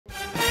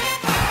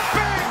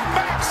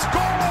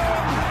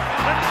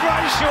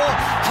Brayshaw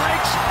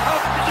takes a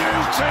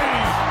beauty.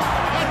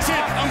 That's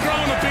it. I'm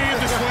growing a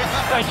beard this week.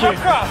 Thank you.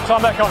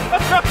 Time back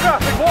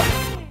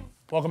on.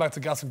 Welcome back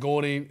to Gus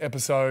Gawny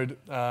episode.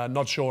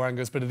 Not sure,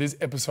 Angus, but it is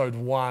episode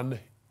 1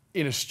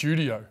 in a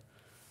studio.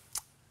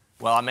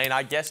 Well, I mean,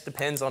 I guess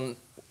depends on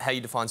how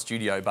you define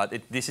studio, but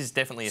this is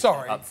definitely a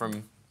Sorry. step up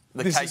from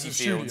the This Casey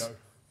is a Fields. studio.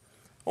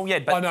 Well, yeah,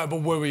 but I know,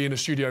 but were we in a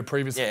studio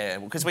previously? yeah,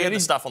 because we had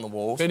the stuff on the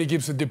walls. Benny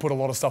Gibson did put a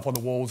lot of stuff on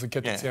the walls and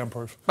kept it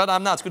soundproof. But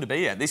no, it's good to be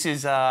here. This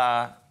is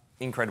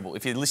incredible.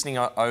 If you're listening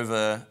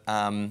over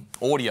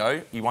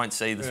audio, you won't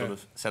see the sort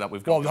of setup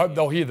we've got. Well,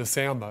 they'll hear the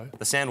sound though.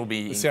 The sound will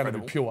be The sound incredible.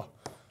 will be pure.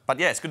 But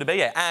yeah, it's good to be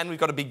here. And we've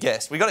got a big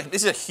guest.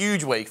 This is a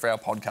huge week for our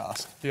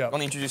podcast. Yeah.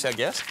 Want to introduce our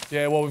guest?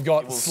 Yeah, well, we've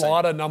got We'll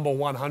slider number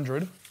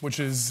 100, which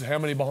is how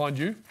many behind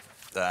you?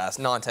 It's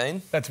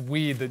 19. That's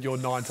weird that you're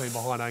 19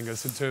 behind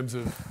Angus in terms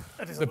of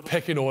the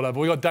pecking order. But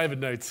we got David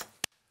Neitz.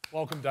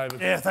 Welcome, David.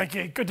 Yeah, thank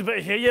you. Good to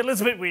be here. Yeah,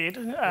 it's a bit weird.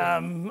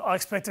 I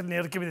expected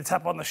Neil to give me the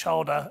tap on the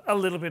shoulder a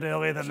little bit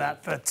earlier than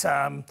that, but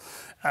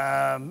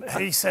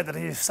he said that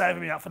he's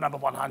saving me up for number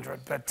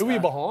 100. But Who were you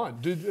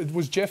behind?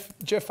 Was Jeff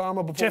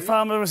Farmer before Jeff you?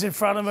 Farmer was in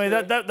front of me.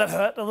 That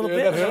hurt a little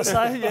bit, that I've got hurt. to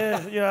say.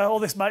 Yeah, you know, all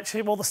this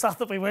mateship, all the stuff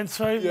that we went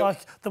through. Yeah. Like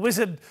the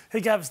Wizard, he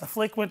gave us the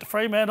flick, went to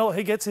Fremantle,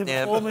 he gets in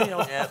before me.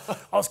 I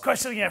was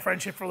questioning our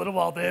friendship for a little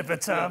while there,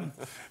 but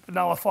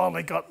no, I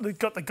finally got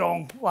the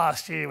gong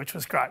last year, which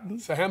was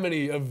great. So how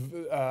many of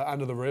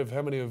under the rev?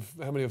 How many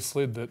have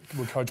slid that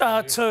were coaching?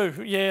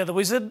 2, yeah, the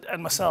Wizard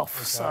and myself.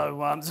 Okay. So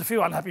there's a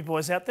few unhappy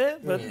boys out there,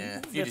 but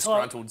A few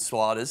disgruntled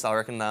sliders, I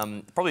reckon.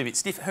 Probably a bit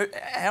stiff.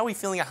 How are we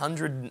feeling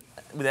 100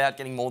 without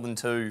getting more than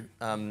 2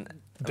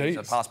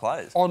 past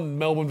players? On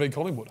Melbourne v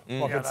Collingwood.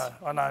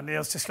 I know.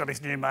 Neil's just got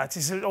his new mates.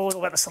 He's all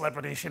about the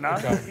celebrities, you know.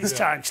 Okay. He's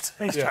changed.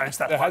 He's changed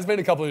that. There has been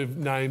a couple of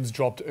names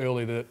dropped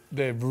early that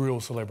they're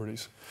real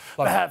celebrities.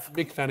 Like they have.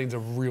 Mick Fanning's a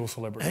real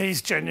celebrity.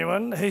 He's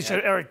genuine.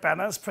 Eric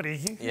Banner's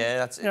pretty. Yeah,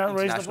 that's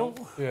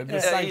reasonable.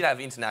 Yeah, you'd have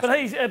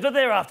international. But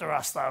they're after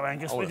us though,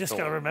 Angus. We just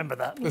got to remember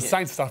that. The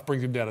Saints stuff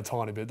brings him down a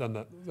tiny bit, doesn't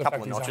it? The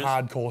fact he's a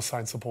hardcore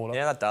Saints supporter.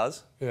 Yeah, that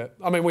does. Yeah,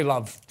 I mean we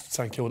love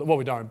St Kilda. Well,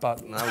 we don't,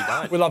 but no, we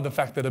don't. We love the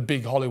fact that a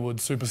big Hollywood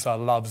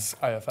superstar loves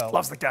AFL.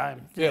 Loves the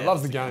game. Yeah,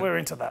 loves the game. We're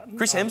into that.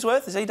 Chris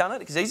Hemsworth, has he done it?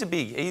 Because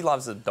he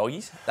loves the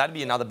doggies. That'd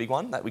be another big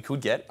one that we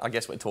could get. I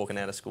guess we're talking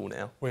out of school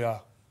now. We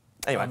are.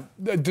 Anyway,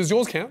 does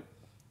yours count?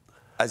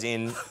 As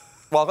in,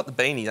 well, I've got the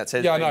beanie that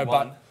says. Yeah, I know,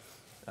 but.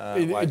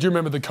 Do you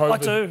remember the COVID? I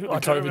do. The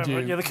COVID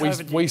year. Yeah, the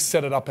COVID year. We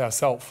set it up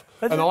ourselves.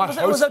 It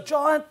was a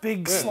giant,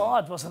 big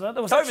slide, wasn't it?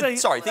 It was COVID,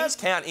 sorry, things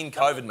count in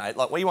COVID, mate.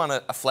 Like we won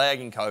a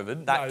flag in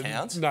COVID. That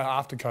counts. No,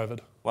 after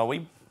COVID.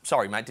 Well,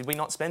 sorry, mate. Did we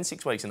not spend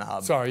 6 weeks in the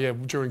hub? Sorry, yeah.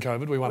 During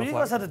COVID, we won a flag. You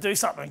guys had to do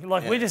something.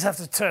 Like we just have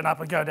to turn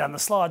up and go down the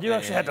slide. You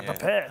actually had to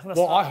prepare.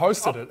 Well, I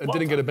hosted it and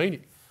didn't get a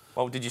beanie.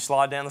 Well, did you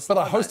slide down the slide?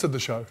 But I hosted the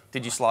show.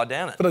 Did you slide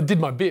down it? But I did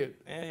my bit.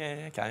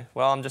 Yeah, okay.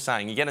 Well, I'm just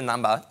saying, you get a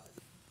number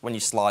when you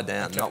slide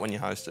down, not when you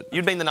host it.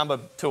 You'd been the number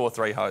 2 or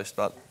 3 host,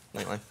 but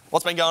anyway.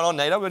 What's been going on,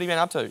 Nito? What have you been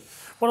up to?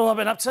 What have I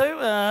been up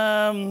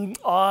to?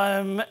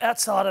 I'm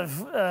outside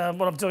of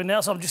what I'm doing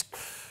now, so I'm just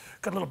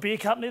got a little beer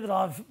company that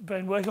I've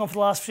been working on for the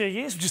last few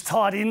years, which is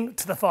tied in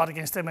to the fight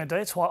against MND.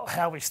 It's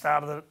how we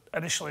started it.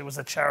 Initially was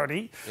a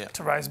charity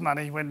to raise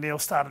money when Neil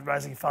started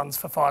raising funds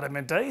for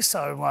FightMND,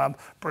 so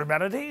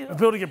Brewmanity. We're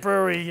building a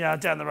brewery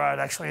down the road,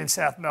 actually, in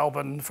South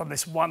Melbourne from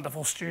this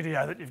wonderful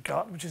studio that you've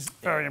got, which is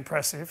very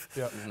impressive.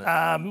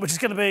 Which is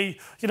going to be,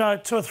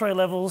 2 or 3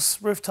 levels,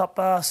 rooftop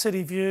bar,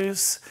 city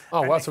views.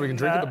 Oh, wow, so we can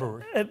drink at the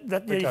brewery.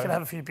 You can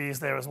have a few beers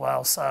there as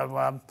well.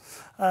 So,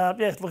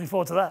 looking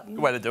forward to that. Good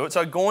way to do it.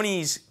 So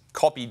Gawny's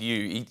copied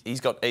you.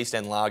 He's got East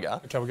End Lager.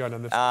 Okay, we're going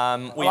down this.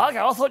 Lager?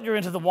 I thought you were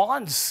into the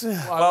wines.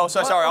 Well,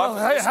 so sorry.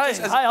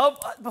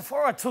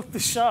 Before I took the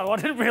show, I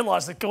didn't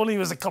realise that Gawny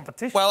was a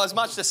competition. Well, as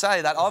much to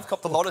say that I've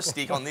copped a lot of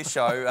stick on this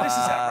show. This is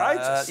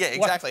outrageous. Yeah,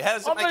 exactly. How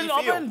does it make you feel?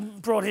 I've been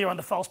brought here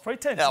under false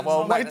pretense. Yeah,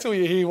 well, wait till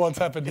you hear what's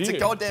happened here. It's a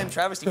goddamn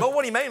travesty. Well,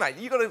 what do you mean, mate?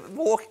 You've got to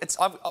walk.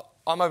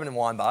 I'm over in a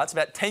wine bar. It's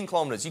about 10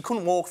 kilometres. You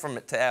couldn't walk from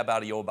it to our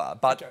bar to your bar.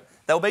 But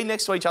they'll be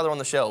next to each other on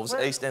the shelves,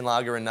 East End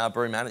Lager and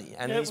Brewmanity.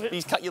 And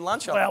he's cut your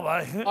lunch off. Well,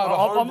 mate,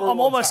 I'm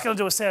almost going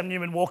to do a Sam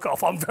Newman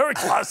walk-off. I'm very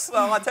close.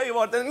 Well, I tell you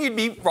what, then you'd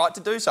be right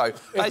to do so.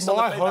 If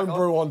my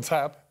homebrew on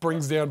tap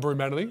brings down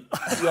Brewmanity,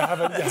 you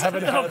haven't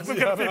had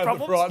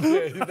the right.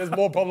 Yeah, there's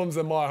more problems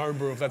than my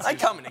homebrew. If that's they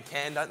come in a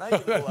can, don't they?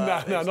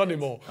 No, not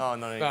anymore. Oh,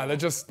 not anymore. No, they're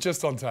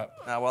just on tap.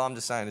 No, well, I'm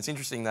just saying, it's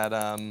interesting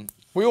that...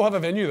 We all have a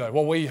venue though.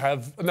 Well,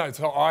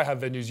 I have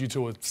venues. You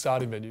two are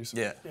starting venues.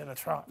 Yeah,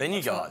 that's right.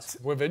 Venue guys.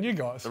 We're venue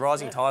guys. The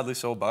rising tide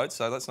lifts all boats,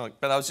 so that's not.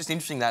 But I was just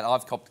interesting that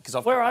I've copped because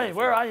I've. Where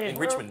are you? In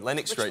Richmond,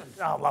 Lennox Street.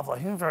 Oh,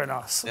 lovely. Very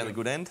nice. Down the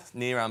good end,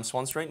 near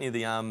Swan Street, near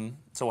the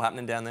it's all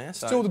happening down there.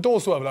 So. Still, the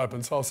doors still haven't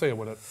opened, so I'll see it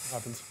when it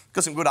happens.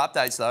 Got some good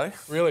updates though.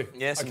 Really?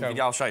 Yeah, some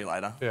video. I'll show you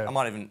later. Yeah. I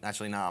might even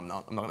actually. No, I'm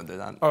not. I'm not going to do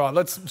that. All right,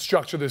 let's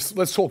structure this.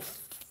 Let's talk.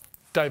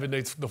 David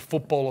Neitz, the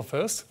footballer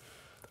first.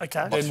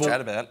 Okay. What's the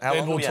chat about?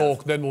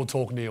 Then we'll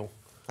talk Neil.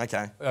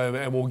 Okay.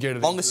 And we'll get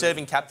it. Longest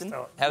serving captain.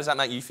 How does that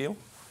make you feel?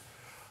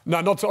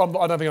 No, not to,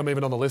 I don't think I'm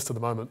even on the list at the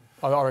moment.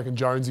 I reckon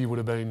Jonesy would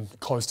have been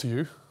close to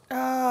you.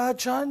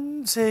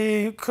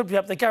 Jonesy could be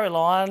up there. Gary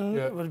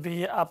Lyon would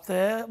be up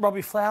there.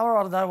 Robbie Flower,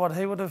 I don't know what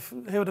he would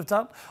have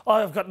done.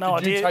 I've got no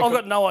idea. I've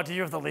got no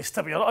idea of the list,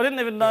 to be honest. I didn't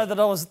even know that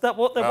I was that.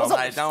 What there was.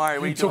 Mate, don't worry,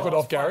 we took it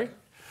off, Gary.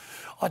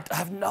 I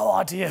have no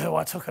idea who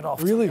I took it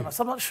off. Really?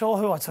 I'm not sure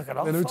who I took it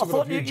off. And who took it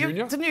off you,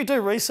 Junior? Didn't you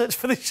do research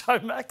for this show,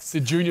 Max?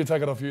 Did Junior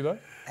take it off you, though?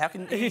 How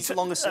can he's the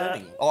longest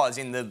serving? As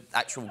in the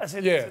actual...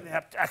 In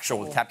the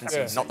actual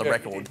captaincy, not the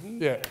record.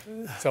 Yeah.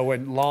 So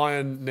when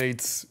Lyon,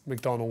 Neitz,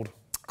 McDonald,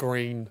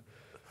 Green,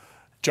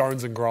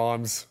 Jones and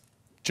Grimes,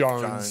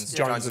 Jones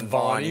and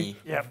Viney.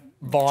 Yep.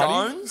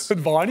 Jones?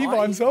 And Viney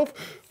by himself?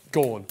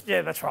 Gone.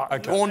 Yeah, that's right.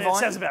 Okay. Gone, Viney?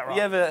 Sounds about right.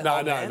 You ever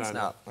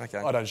No. Okay.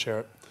 I don't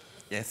share it.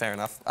 Yeah, fair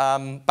enough.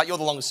 But you're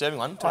the longest serving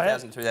one,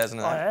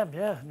 2008. I am,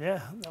 yeah.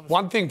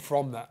 One thing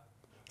from that.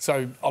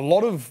 So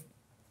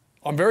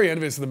I'm very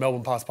envious of the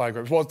Melbourne past player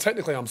groups. Well,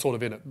 technically I'm sort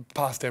of in it,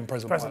 past and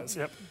present players.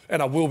 Yep.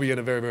 And I will be in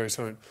it very, very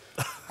soon.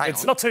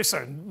 It's not too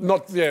soon.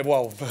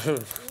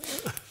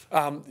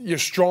 You're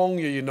strong,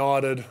 you're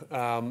united.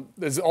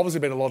 There's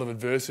obviously been a lot of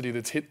adversity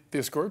that's hit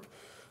this group.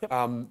 Yep.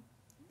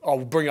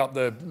 I'll bring up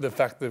the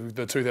fact that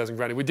the 2000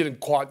 granny, we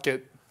didn't quite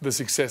get the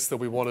success that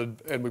we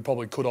wanted and we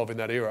probably could have in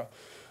that era.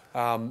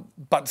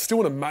 But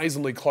still an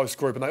amazingly close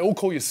group, and they all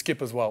call you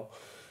Skip as well.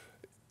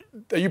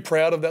 Are you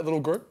proud of that little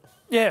group?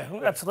 Yeah,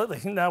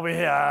 absolutely. No,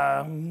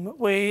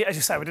 we, as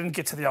you say, we didn't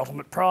get to the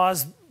ultimate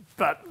prize,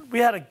 but we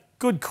had a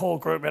good core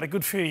group. We had a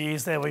good few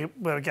years there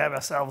where we gave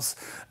ourselves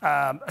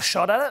a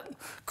shot at it.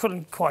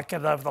 Couldn't quite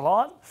get it over the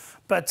line.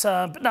 But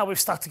no, we've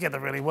stuck together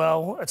really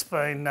well. It's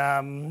been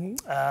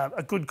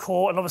a good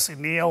core, and obviously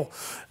Neil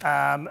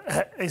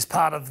is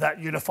part of that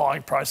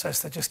unifying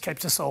process that just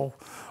keeps us all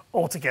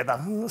together.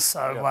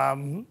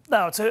 So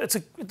no,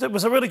 it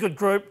was a really good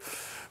group.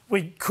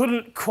 We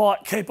couldn't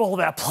quite keep all of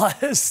our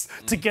players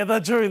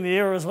together during the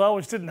era as well,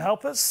 which didn't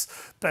help us.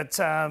 But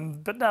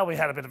no, we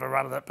had a bit of a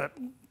run at it, but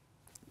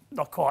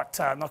not quite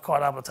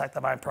able to take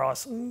the main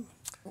prize.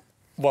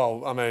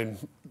 Well, I mean,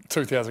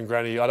 2000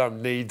 granny, I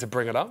don't need to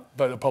bring it up,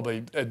 but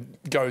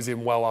it goes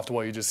in well after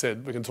what you just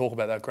said. We can talk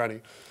about that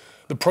granny.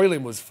 The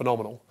prelim was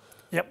phenomenal.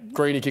 Yep.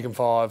 Greeny kicking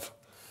 5.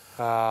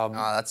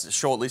 That's a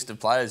short list of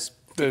players.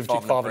 They've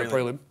kicked 5 in a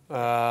prelim.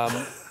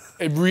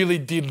 It really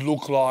did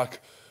look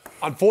like,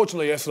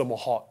 unfortunately, Essendon were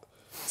hot.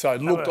 So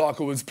it looked like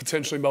it was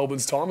potentially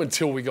Melbourne's time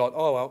until we got,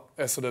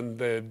 Essendon,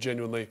 they're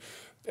genuinely...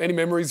 Any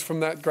memories from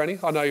that, Granny?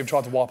 I know you've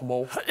tried to wipe them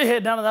all. Yeah,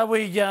 no.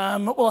 We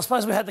I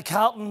suppose we had the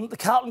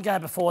Carlton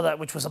game before that,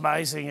 which was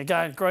amazing.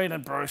 Again, Green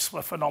and Bruce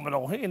were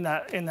phenomenal in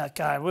that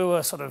game. We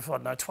were sort of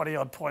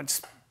 20-odd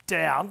points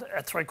down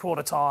at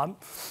three-quarter time,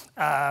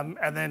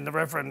 and then the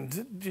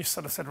Reverend just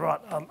sort of said, right,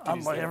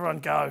 let everyone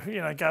go,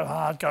 go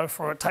hard, go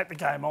for it, take the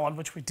game on,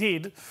 which we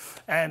did,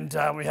 and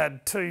we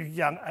had 2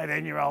 young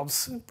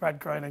 18-year-olds, Brad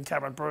Green and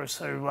Cameron Bruce,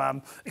 who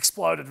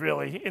exploded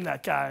really in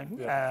that game.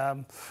 Yeah.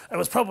 It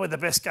was probably the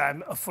best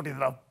game of footy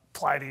that I've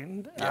played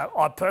in.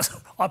 I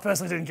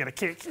personally didn't get a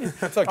kick.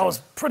 Okay. I was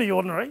pretty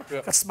ordinary.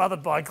 Yeah. Got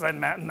smothered by Glenn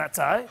Matton that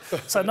day.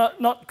 So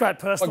not great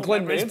personal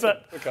memories,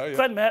 but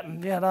Glenn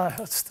Matton,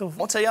 it's still...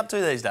 What's he up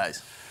to these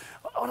days?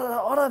 I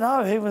don't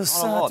know. He was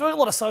doing a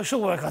lot of social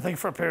work, I think,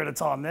 for a period of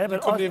time there,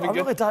 but I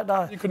really don't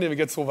know. You couldn't even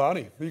get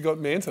Silvani. You got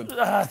Manton.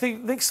 I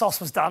think Sauce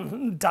was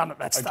done at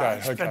that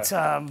stage.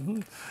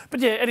 Okay.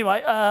 But yeah,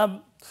 anyway...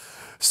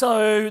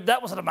 So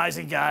that was an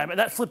amazing game, and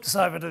that flipped us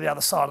over to the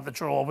other side of the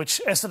draw, which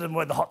Essendon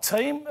were the hot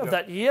team of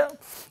that year,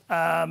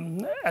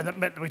 and that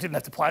meant that we didn't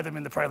have to play them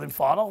in the prelim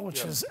final,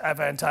 which is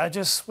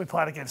advantageous. We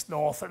played against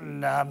North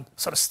and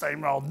sort of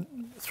steamrolled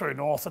through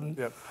North,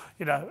 and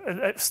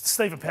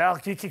Stephen Powell,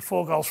 he kicked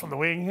 4 goals from the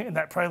wing in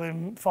that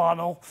prelim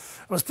final.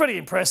 It was pretty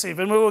impressive,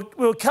 and we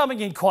were coming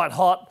in quite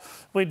hot.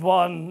 We'd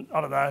won,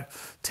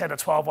 10 or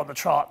 12 on the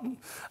trot,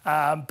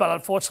 but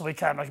unfortunately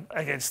came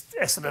against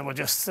Essendon. Were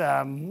just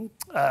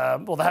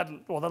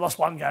they lost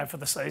 1 game for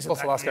the season.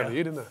 Lost the last game of the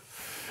year, didn't they?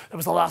 It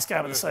was the last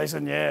game of the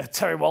season. Yeah,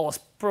 Terry Wallace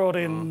brought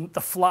in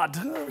the flood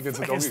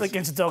against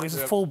the Doggies,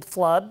 a full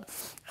flood,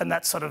 and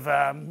that sort of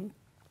they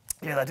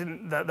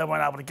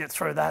weren't able to get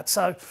through that.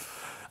 So.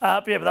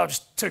 But they were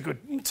just too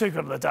good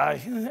on the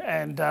day,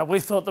 and we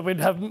thought that we'd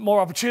have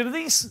more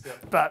opportunities,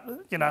 but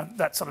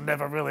that sort of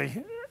never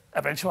really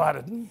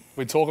eventuated.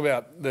 We talk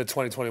about the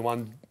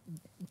 2021.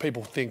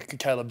 People think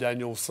Caleb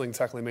Daniels sling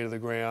tackling me to the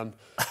ground,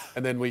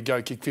 and then we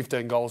go kick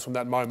 15 goals from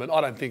that moment.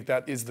 I don't think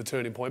that is the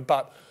turning point,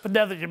 but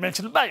now that you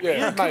mention it, maybe.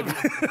 Yeah, maybe.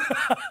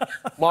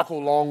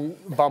 Michael Long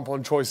bump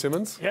on Troy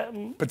Simmons. Yeah.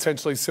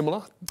 Potentially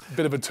similar.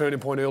 Bit of a turning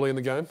point early in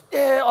the game.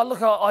 Yeah,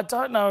 I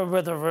don't know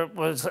whether it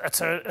was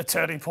a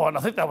turning point. I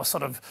think they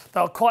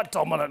were quite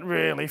dominant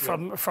really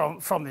from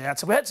the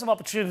outset. We had some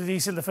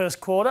opportunities in the first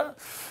quarter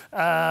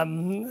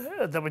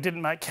that we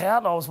didn't make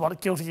count. I was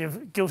guilty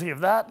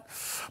of that,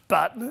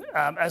 but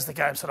as the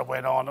game sort of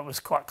went on, it was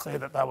quite clear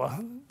that they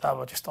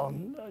were just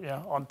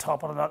on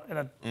top in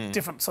a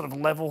different sort of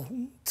level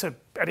to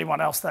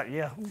anyone else that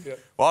year. Yep.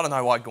 Well, I don't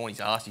know why Gawny's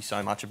asked you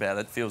so much about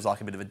it. It feels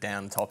like a bit of a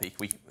down topic.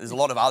 There's a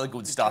lot of other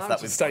good stuff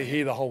that we've... Stay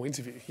here the whole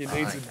interview. You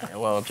need to... Okay,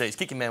 well, geez,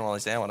 kick your man while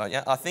he's down, why don't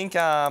you? I think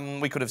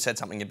we could have said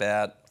something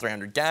about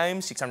 300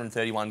 games,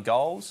 631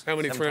 goals. How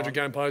many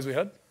 300-game players we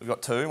had? We've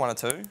got two, 1 or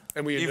 2.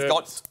 And You've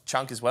got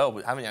Chunk as well,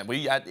 haven't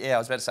you? I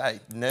was about to say,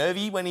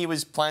 nervy when he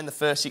was playing the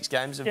first 6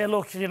 games of... Yeah,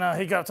 look, you know,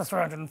 he got up to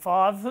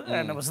 305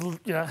 and it was,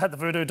 you know, had the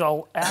voodoo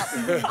doll out.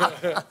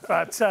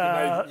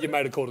 But... you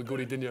made a call to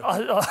Goody, didn't you?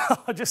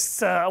 I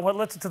just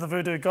left it to the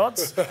voodoo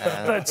gods.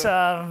 But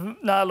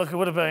no, look, it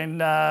would have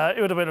been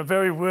a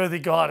very worthy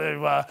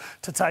guy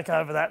to take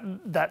over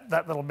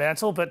that little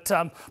mantle. But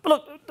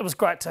look, it was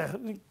great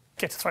to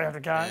get to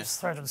 300 games,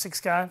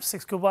 306 games,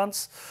 6 good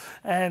ones,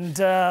 and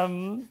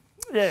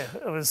yeah,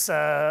 it was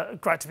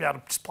great to be able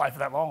to just play for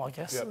that long, I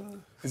guess. Yep.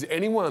 Is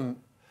anyone?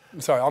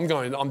 Sorry,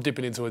 I'm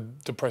dipping into a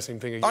depressing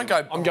thing again. Don't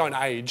go. I'm going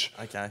age.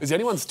 Okay. Is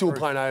anyone still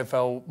playing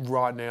AFL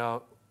right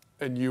now,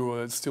 and you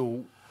are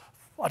still?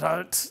 I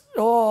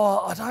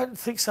don't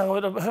think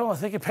so. Who am I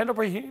thinking?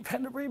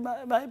 Pendlebury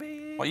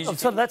maybe.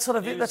 That sort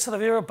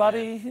of era,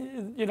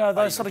 Buddy. You know,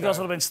 those sort of guys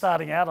would have been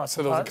starting out, I suppose.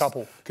 So there was a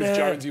couple, because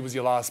Jonesy was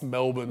your last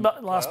Melbourne.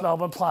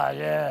 Melbourne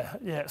player,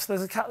 yeah. So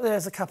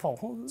there's a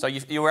couple. So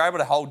you were able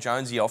to hold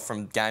Jonesy off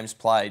from games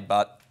played,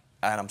 and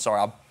I'm sorry,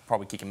 I'll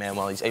probably kick a man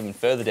while he's even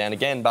further down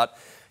again, but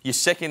you're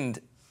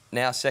second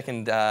at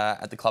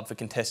the club for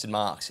contested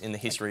marks in the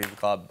history of the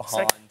club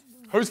behind.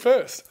 Who's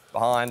first?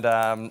 Behind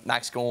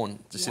Max Gorn,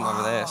 just sitting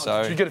over there.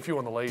 So did you get a few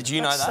on the lead? Did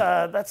you know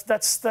that?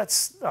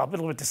 That's a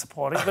little bit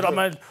disappointing. But I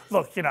mean,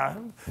 look, you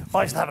know,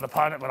 I used to have an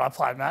opponent when I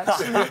played Max.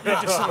 You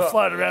just sort of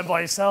float around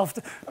by yourself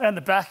and the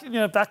back,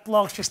 back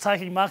blocks, just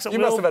taking marks at will.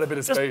 You must have had a bit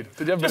of speed.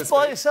 Did you have a bit of speed? Just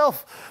by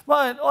yourself,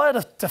 mate. I had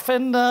a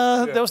defender.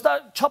 Yeah. There was no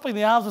chopping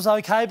the arms was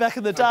okay back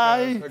in the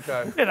day.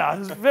 Okay. You know, it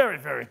was a very,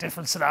 very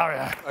different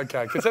scenario.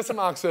 Okay, contested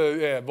marks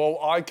are well,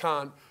 I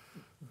can't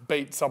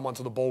beat someone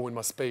to the ball in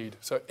my speed,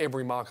 so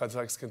every mark I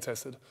take is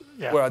contested.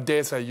 Yeah. Where I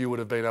dare say you would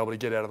have been able to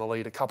get out of the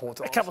lead a couple of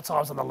times. A couple of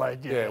times on the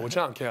lead, yeah. Yeah, which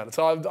aren't counted.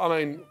 So, I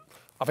mean,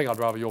 I think I'd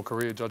rather your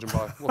career, judging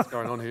by what's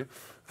going on here.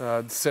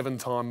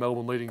 7-time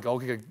Melbourne leading goal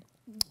kicker.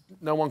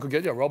 No one could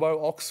get you.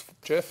 Robbo, Ox,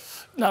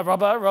 Jeff? No,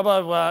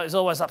 Robbo is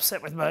always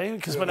upset with me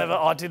because whenever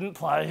I didn't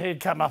play, he'd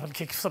come up and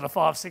kick sort of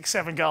 5, 6,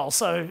 7 goals.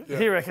 So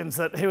he reckons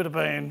that he would have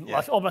been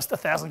like almost a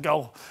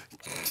 1,000-goal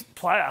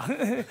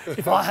player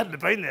if I hadn't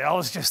have been there. I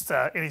was just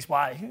in his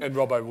way. And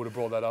Robbo would have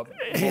brought that up.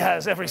 He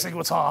has every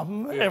single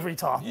time, every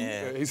time.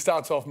 Yeah. He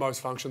starts off most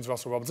functions,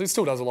 Russell Roberts. He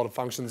still does a lot of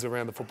functions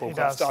around the football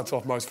club. Starts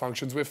off most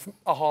functions with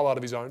a highlight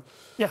of his own.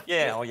 Yeah.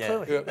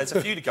 There's a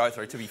few to go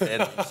through, to be fair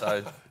to him,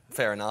 so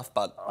fair enough.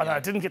 But I know,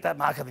 didn't get that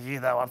mark of the year,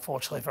 though,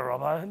 unfortunately, for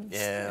Robbo.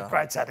 Yeah.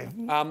 Great at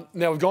him. Now,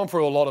 we've gone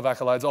through a lot of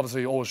accolades.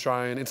 Obviously,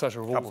 All-Australian,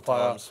 International Rules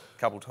player.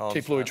 Couple times.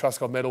 Keith Louis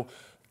Truscott medal.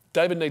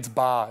 David Neitz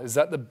bar, is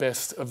that the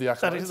best of the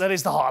accolades? That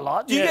is the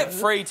highlight. Do you get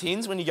free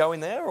tins when you go in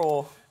there,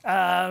 or...?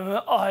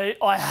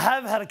 I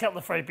have had a couple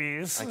of free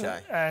beers. Okay.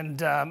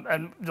 And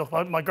look,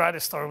 my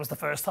greatest story was the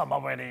first time I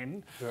went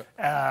in,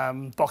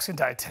 Boxing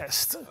Day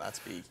test. That's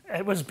big.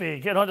 It was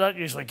big, and I don't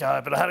usually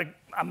go, but I had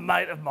a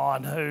mate of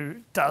mine who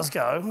does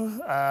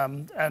go,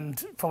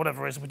 and for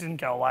whatever reason we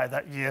didn't go away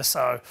that year.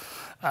 So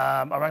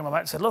I rang my mate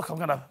and said, "Look, I'm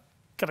gonna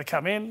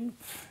come in,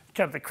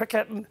 go to the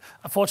cricket." And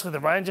unfortunately,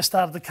 the rain just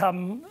started to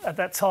come at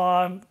that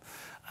time.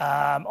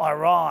 I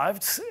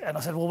arrived and I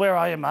said, "Well, where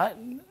are you, mate?"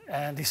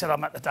 And he said,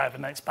 "I'm at the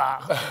David Neitz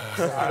bar."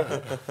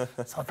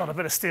 So I thought I'd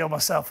better steel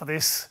myself for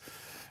this.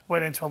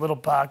 Went into a little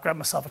bar, grabbed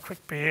myself a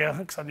quick beer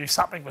because I knew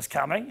something was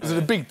coming. Was it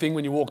a big thing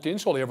when you walked in?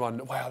 Surely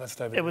everyone, wow, that's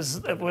David. It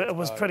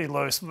was pretty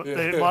loose. My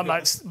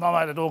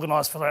mate had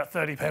organised for about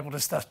 30 people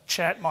just to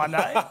chant my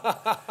name.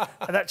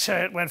 And that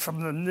chant went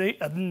from a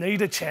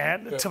Nita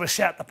chant to a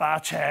shout the bar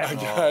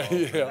chant.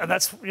 Okay, And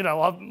that's,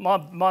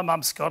 my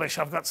mum's Scottish.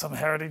 I've got some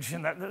heritage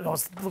in that. I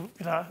was, really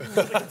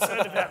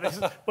concerned about this.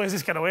 Where's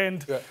this going to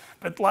end? Yeah.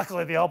 But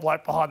luckily, the old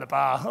bloke behind the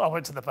bar, I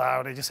went to the bar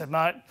and he just said,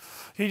 "Mate,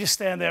 you just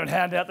stand there and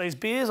hand out these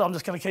beers. I'm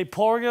just going to keep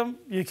pouring them.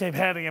 You keep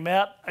handing them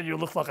out, and you'll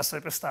look like a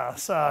superstar."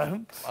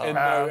 So,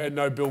 and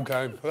no bill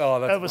came.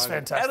 Oh, that's it was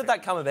fantastic. How did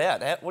that come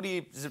about?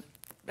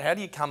 How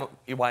do you come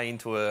your way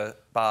into a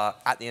bar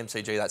at the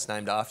MCG that's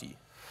named after you?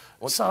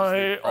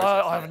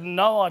 I have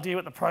no idea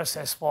what the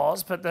process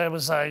was, but there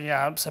was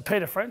so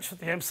Peter French at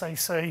the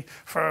MCC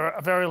for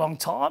a very long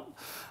time.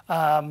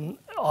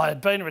 I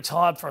had been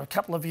retired for a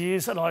couple of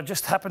years, and I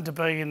just happened to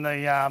be in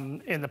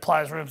the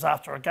players' rooms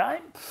after a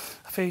game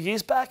a few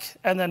years back,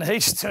 and then he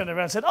just turned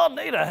around and said, "Oh,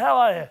 Nita, how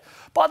are you?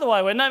 By the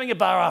way, we're naming a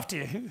bar after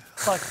you."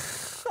 Like,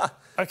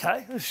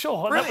 okay,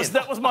 sure.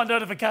 That was my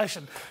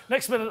notification.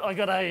 Next minute, I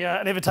got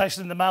an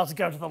invitation in the mail to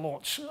go to the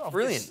launch of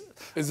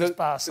Is it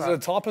a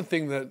type of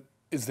thing that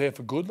is there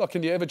for good? Like,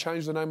 can you ever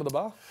change the name of the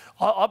bar?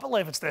 I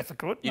believe it's there for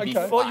good.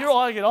 Okay. Well, you're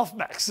eyeing it off,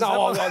 Max.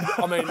 No,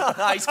 I mean... No,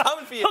 he's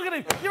coming for you. Look at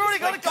him. You already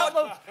got a couple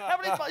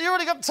of... You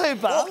already got 2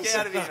 bars. Walk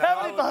out of here,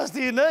 How many bars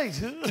do you need?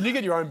 Can you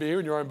get your own beer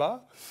in your own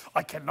bar?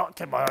 I cannot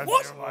get my own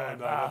What? beer in my own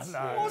bar.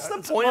 No. What's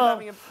the point of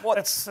having a... What?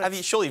 It's- Have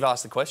you surely you've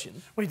asked the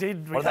question? We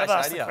did. We What did have they say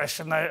asked to the you?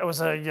 question. It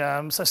was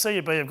a... so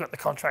CUB have got the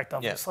contract,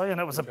 obviously, and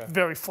it was a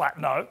very flat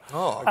no.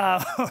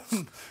 Oh,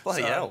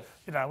 bloody hell.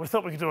 You know, we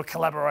thought we could do a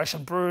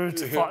collaboration brew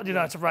to fight, you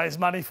know, to raise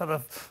money for the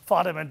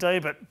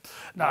FightMND, but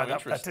no,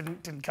 that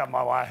didn't come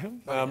my way.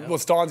 Well,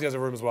 Steinsy has a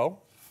room as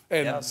well.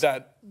 And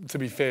that, to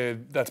be fair,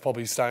 that's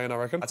probably staying, I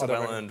reckon. That's a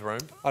well-earned room.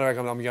 I don't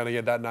reckon I'm going to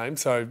get that name.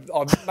 So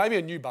maybe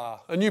a new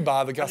bar,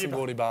 the Gus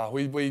Gawny bar.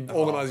 We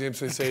organised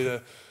the MCC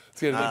to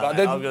get a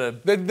new bar.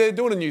 They're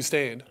doing a new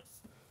stand.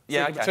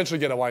 Yeah, so potentially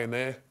get away in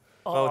there.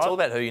 Well, it's all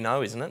about who you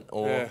know, isn't it?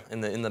 Or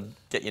in the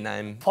get your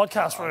name.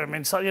 Podcast room, I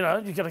mean, so, you know,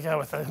 you've got to go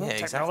with the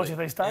technology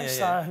these days.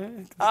 Yeah,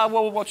 yeah.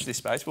 Well, we'll watch this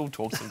space. We'll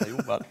talk to some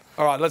people, but...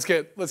 All right, let's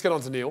get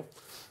on to Neil.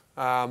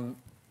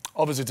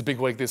 Obviously, it's a big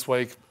week this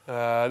week.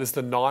 This is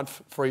the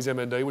 9th for his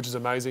MND, which is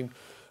amazing.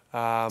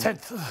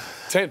 10th.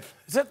 10th.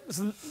 Is it?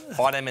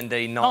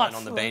 FightMND 9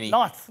 on the beanie.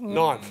 9th.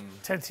 9th.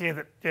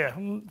 10th year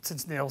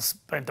since Neil's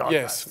been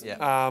diagnosed. Yes.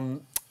 Yeah.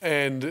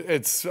 And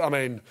it's, I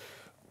mean,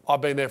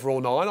 I've been there for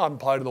all 9. I haven't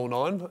played in all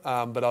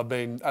 9, but I've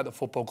been at the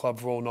football club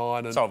for all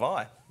 9. And, so have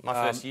I. My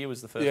first year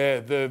was the first. Yeah,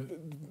 the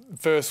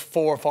first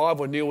 4 or 5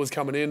 when Neil was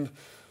coming in.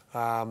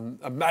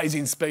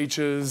 Amazing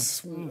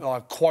speeches,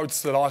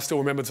 quotes that I still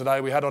remember today.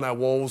 We had on our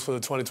walls for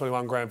the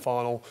 2021 Grand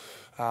Final.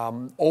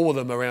 All of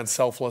them around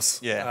selfless.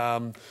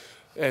 Yeah.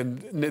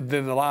 And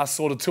then the last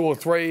sort of 2 or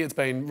 3, it's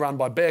been run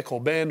by Beck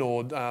or Ben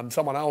or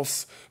someone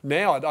else.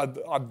 Now,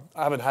 I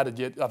haven't had it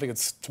yet. I think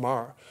it's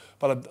tomorrow.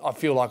 But I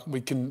feel like we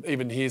can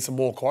even hear some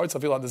more quotes. I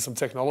feel like there's some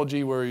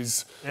technology where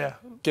he's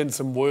getting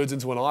some words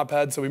into an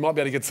iPad, so we might be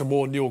able to get some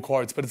more Neil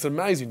quotes. But it's an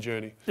amazing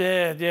journey.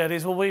 Yeah, it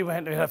is. Well, we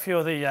had a few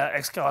of the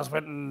ex-guys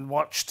went and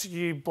watched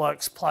you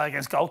blokes play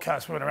against Gold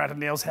Coast. We went around to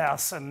Neil's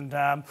house and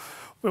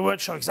we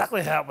weren't sure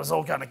exactly how it was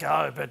all going to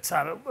go, but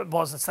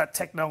it's that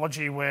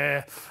technology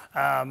where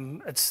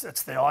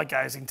it's the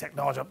eye-gazing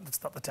technology.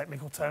 That's not the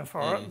technical term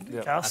for it,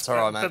 Gus. That's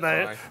all right,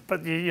 mate.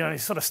 But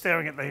he's sort of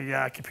staring at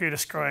the computer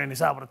screen.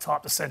 He's able to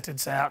type the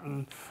sentence out,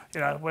 and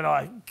when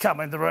I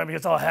come in the room, he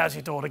goes, "Oh, how's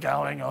your daughter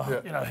going?"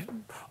 Or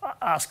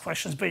ask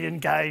questions, be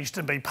engaged,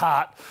 and be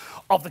part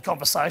of the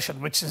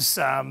conversation, which is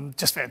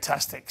just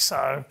fantastic.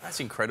 So that's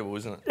incredible,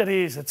 isn't it? It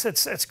is.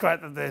 It's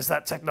great that there's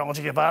that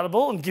technology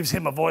available and gives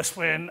him a voice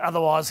when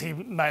otherwise he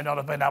may not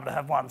have been able to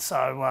have one.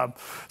 So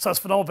it's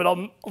phenomenal. But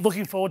I'm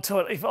looking forward to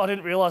it. I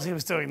didn't realise he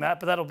was doing that,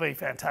 but that'll be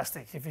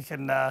fantastic if he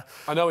can. I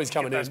know he's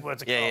coming in. Those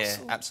words across. Yeah,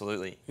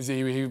 absolutely.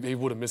 He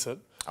wouldn't miss it.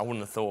 I wouldn't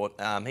have thought.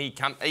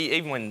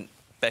 Even when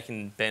Beck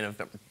and Ben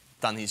have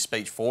done his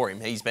speech for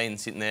him, he's been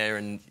sitting there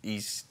and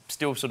he's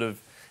still sort of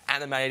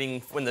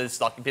animating when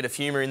there's like a bit of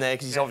humour in there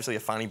because he's obviously a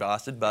funny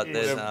bastard. But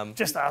there's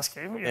just ask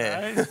him. You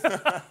know.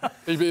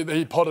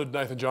 He potted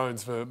Nathan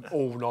Jones for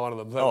all 9 of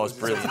them. That was it's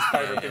brilliant. his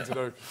favourite thing to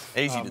do.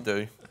 Easy to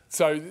do.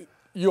 So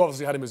you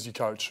obviously had him as your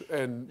coach,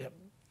 and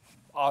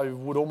I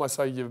would almost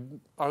say you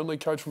only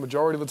coached for the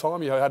majority of the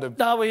time. You had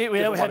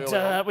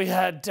we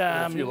had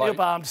Neil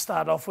Barham to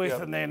start off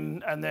with, and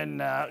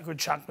then a good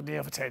chunk with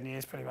Neil for 10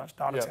 years, pretty much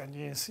 9 or 10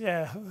 years.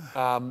 Yeah.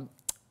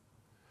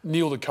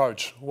 Neil, the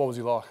coach, what was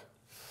he like?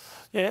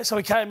 Yeah, so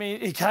he came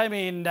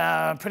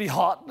in pretty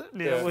hot.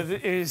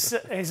 He's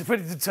a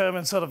pretty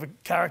determined sort of a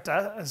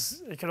character,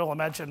 as you can all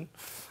imagine.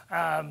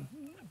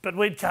 But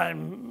we'd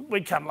come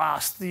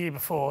last the year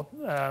before,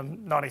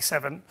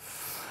 97.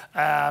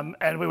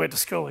 And we went to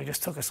school. He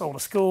just took us all to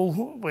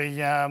school. We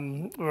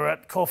were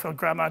at Caulfield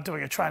Grammar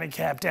doing a training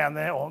camp down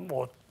there,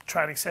 or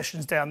training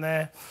sessions down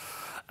there.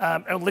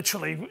 And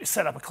literally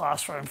set up a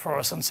classroom for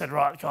us and said,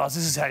 right, guys,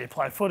 this is how you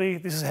play footy.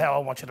 This is how I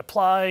want you to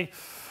play.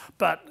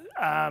 But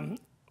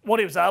what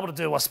he was able to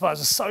do, I suppose,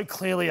 is so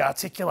clearly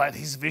articulate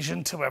his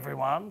vision to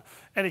everyone.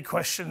 Any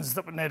questions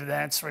that were needed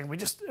answering,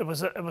 it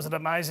was an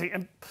amazing.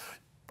 And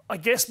I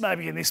guess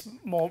maybe in this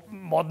more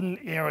modern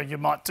era you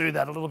might do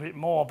that a little bit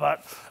more,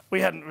 but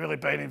we hadn't really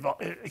been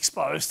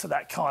exposed to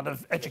that kind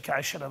of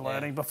education and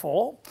learning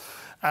before.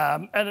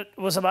 And it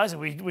was amazing.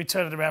 We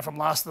turned it around from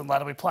last to the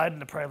ladder. We played in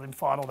the prelim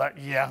final that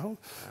year.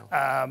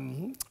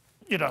 Wow.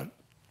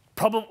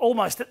 Probably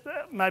almost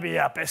maybe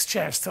our best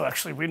chance to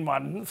actually win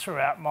one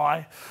throughout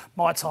my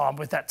time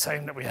with that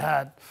team that we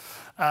had.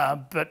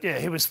 But yeah,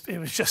 he was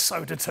just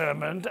so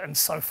determined and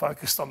so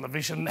focused on the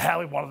vision,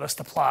 how he wanted us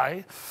to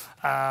play.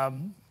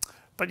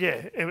 But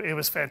yeah, it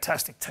was a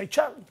fantastic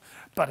teacher.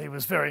 But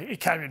he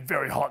came in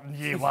very hot in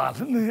year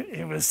 1.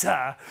 It was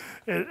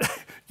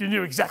you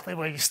knew exactly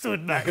where you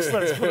stood, Max.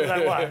 Let's put it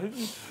that way.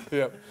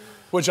 Yeah,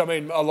 which I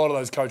mean, a lot of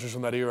those coaches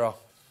from that era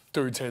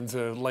do tend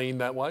to lean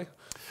that way.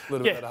 a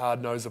little bit of a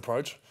hard-nosed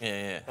approach.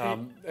 Yeah.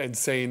 And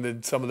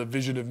seeing some of the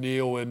vision of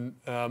Neil, and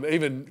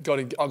even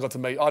I got to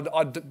meet.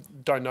 I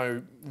don't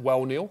know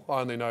well Neil.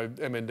 I only know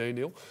MND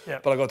Neil,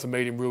 but I got to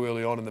meet him real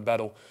early on in the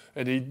battle,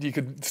 and you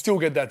could still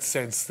get that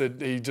sense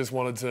that he just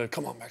wanted to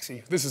come on,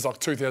 Maxie. This is like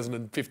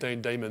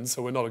 2015 Demons,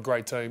 so we're not a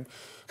great team.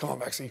 Come on,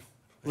 Maxie.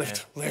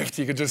 Left.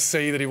 You could just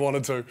see that he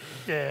wanted to.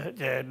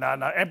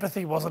 No.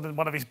 Empathy wasn't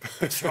one of his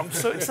strong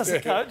suits as a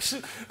coach.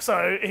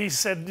 So he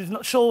said he's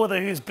not sure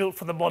whether he was built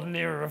for the modern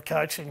era of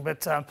coaching,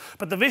 but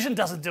the vision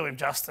doesn't do him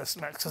justice,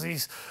 Max, because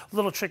his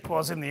little trick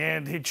was in the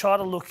end he'd try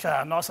to look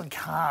nice and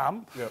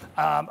calm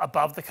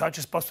above the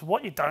coach's box. But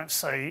what you don't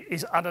see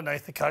is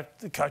underneath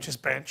the coach's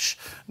bench,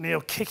 Neil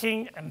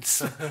kicking, and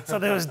so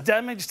there was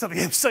damage to the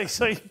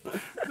MCC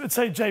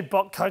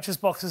TG coach's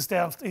boxes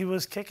down. He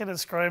was kicking and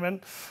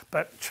screaming,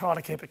 but trying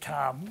to keep it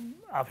calm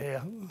up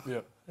here.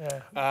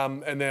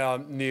 And now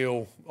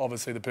Neil,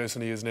 obviously the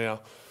person he is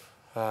now,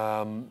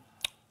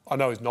 I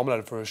know he's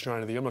nominated for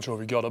Australian of the Year. I'm not sure if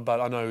he got it, but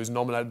I know he's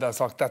nominated. That's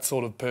like that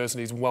sort of person.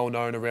 He's well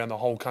known around the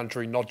whole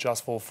country, not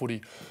just for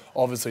footy.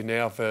 Obviously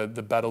now for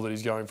the battle that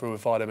he's going through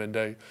with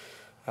FightMND.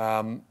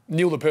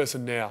 Neil, the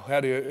person now. How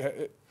do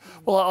you?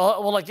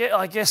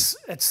 I guess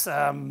it's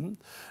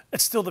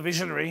still the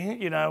visionary.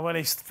 You know, when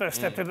he first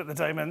stepped in at the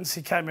Demons,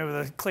 he came in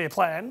with a clear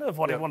plan of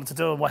what he wanted to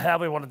do and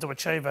how he wanted to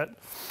achieve it.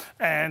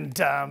 And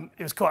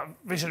he was quite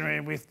visionary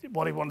with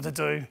what he wanted to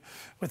do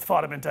with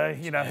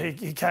FightMND. You know,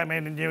 he came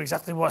in and knew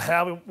exactly what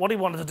he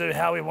wanted to do,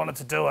 how he wanted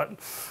to do it.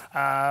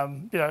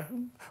 You know,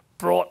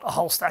 brought a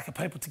whole stack of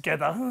people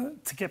together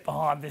to get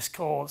behind this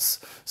cause.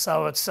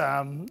 So it's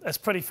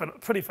pretty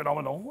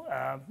phenomenal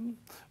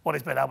what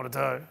he's been able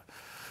to do.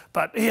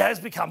 But he has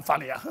become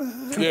funnier.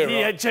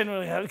 He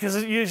generally has,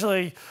 because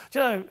usually, you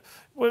know,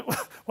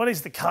 when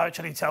he's the coach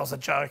and he tells a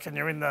joke and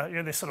you're in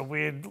this sort of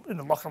weird in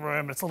the locker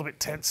room, it's a little bit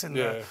tense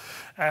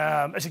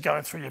as you're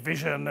going through your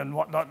vision and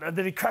whatnot, and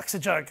then he cracks a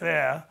joke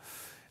there,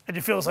 and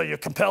you feel as though you're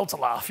compelled to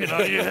laugh. You know,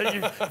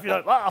 if you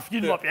don't laugh,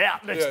 you might be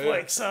out next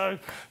week. So,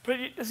 but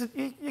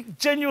you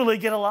genuinely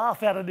get a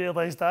laugh out of Neil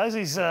these days.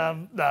 He's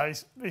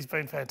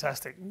been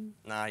fantastic.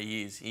 No,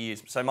 he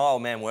is. So my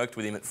old man worked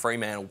with him at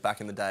Fremantle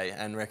back in the day,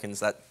 and reckons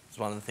that was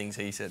one of the things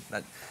he said.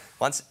 That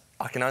once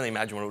I can only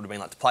imagine what it would have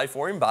been like to play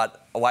for him,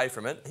 but away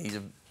from it, he's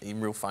a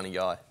real funny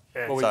guy.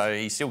 Yeah. So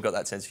he's still got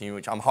that sense of humour,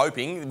 which I'm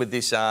hoping with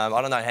this. I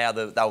don't know how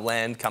they'll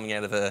land coming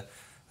out of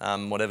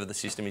whatever the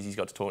system is he's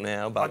got to talk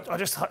now. But I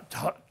just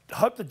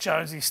hope that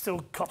Jonesy still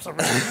cops a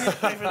ring,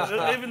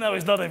 even though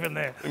he's not even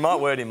there. We might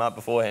word him up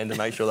beforehand to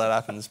make sure that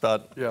happens.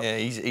 But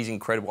he's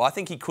incredible. I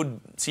think he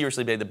could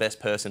seriously be the best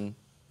person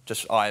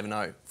I ever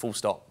know. Full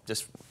stop.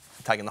 Just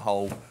taking the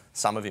whole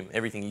sum of him,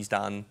 everything he's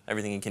done,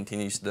 everything he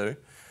continues to do.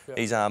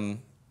 Yeah.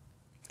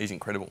 He's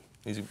incredible.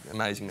 He's an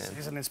amazing man.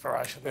 He's an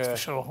inspiration, that's for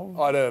sure.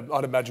 I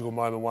had a magical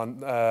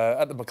moment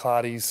at the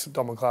McClarty's,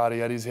 Don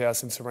McClarty, at his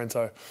house in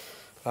Sorrento.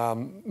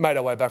 Made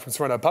our way back from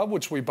Sorrento pub,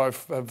 which we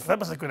both have. That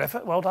was a good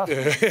effort. Well done.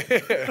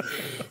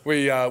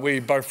 We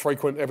both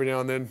frequent every now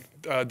and then,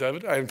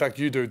 David. In fact,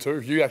 you do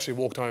too. You actually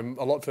walked home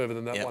a lot further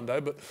than that one day,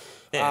 but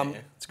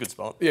it's a good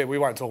spot. Yeah, we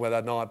won't talk about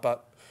that night,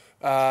 but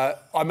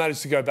I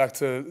managed to go back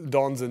to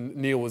Don's and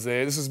Neil was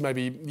there. This is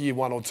maybe year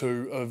 1 or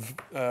 2 of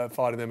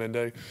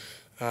FightMND.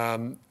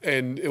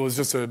 And it was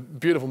just a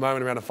beautiful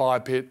moment around a fire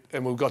pit,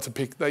 and we got to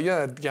pick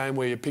the game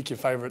where you pick your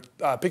favourite,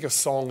 pick a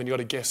song, and you got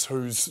to guess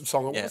whose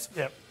song it was.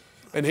 Yep.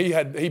 And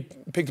he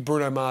picked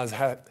Bruno Mars'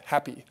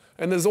 Happy.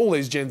 And there's all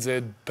these Gen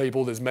Z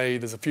people. There's me.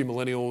 There's a few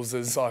millennials.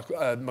 There's like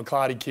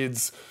McClarty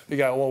kids who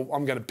go, well,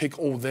 I'm going to pick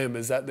all them.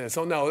 Is that there?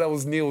 So no, that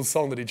was Neil's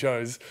song that he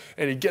chose.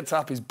 And he gets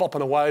up. He's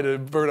bopping away to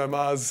Bruno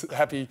Mars'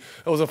 Happy.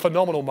 It was a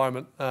phenomenal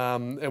moment.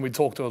 And we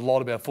talked a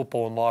lot about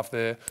football and life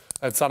there.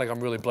 It's something I'm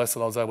really blessed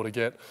that I was able to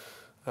get.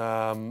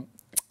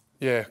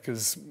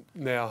 Because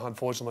now,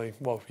 unfortunately,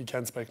 well, he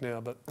can speak now,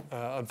 but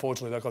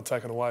unfortunately that got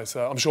taken away.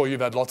 So I'm sure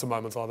you've had lots of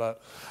moments like that.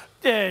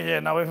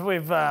 No,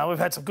 we've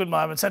had some good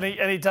moments, and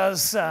he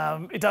does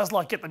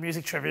like get the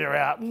music trivia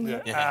out, and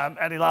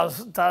he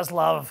does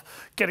love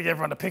getting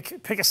everyone to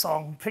pick a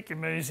song, pick your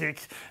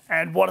music,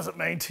 and what does it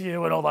mean to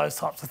you, and all those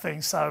types of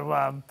things.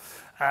 So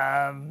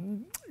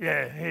he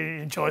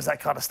enjoys that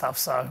kind of stuff.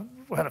 So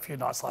we had a few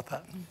nights like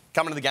that.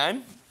 Coming to the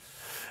game.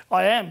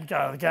 I am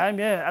going to the game,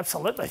 yeah,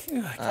 absolutely.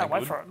 Can't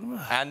wait for it.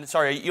 And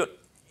sorry,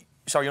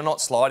 you're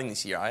not sliding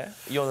this year, are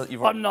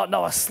you? I'm not.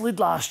 No, I slid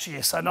last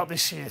year, so not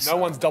this year. No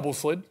one's double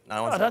slid?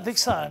 I don't think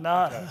so,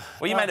 no. Okay.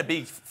 Well, you made a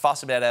big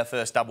fuss about our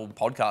first double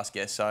podcast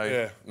guest,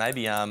 so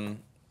maybe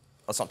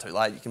it's not too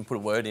late. You can put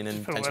a word in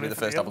and potentially be the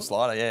first double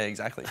slider. Yeah,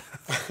 exactly.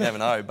 You never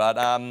know, but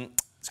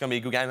it's going to be a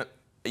good game.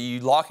 Are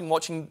you liking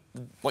watching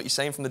what you're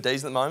seeing from the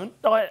D's at the moment?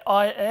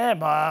 I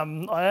am.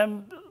 I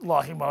am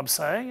liking what I'm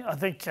seeing. I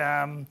think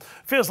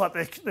feels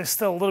like there's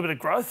still a little bit of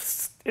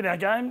growth in our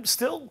game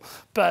still,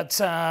 but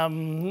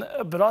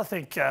I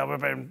think we've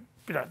been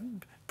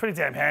pretty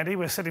damn handy.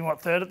 We're sitting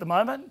third at the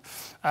moment.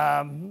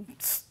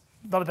 It's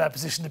not a bad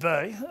position to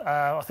be.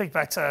 I think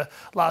back to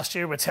last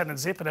year, we're 10 and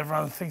zip, and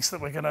everyone thinks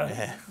that we're going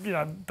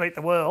to beat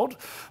the world.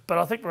 But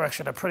I think we're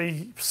actually in a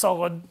pretty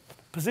solid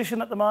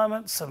position at the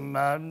moment.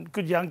 Some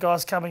good young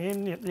guys coming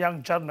in.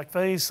 Young Judd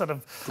McVee's sort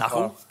of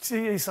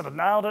he sort of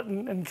nailed it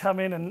and come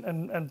in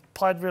and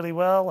played really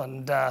well.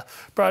 And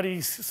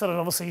Brodie's sort of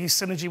obviously his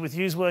synergy with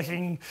you's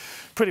working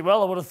pretty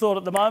well, I would have thought,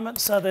 at the moment.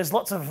 So there's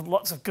lots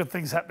of good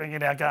things happening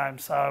in our game.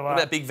 So what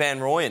about Big Van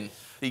Rooyen?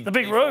 The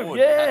big Roo,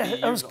 yeah,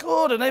 it was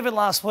good. And even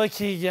last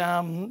week,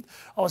 I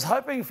was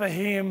hoping for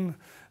him,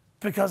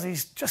 because he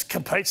just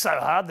competes so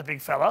hard, the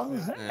big fella.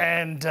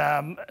 And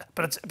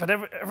but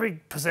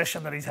every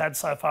possession that he's had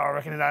so far, I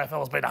reckon, in AFL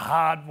has been a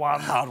hard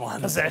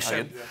one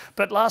possession.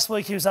 But last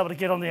week he was able to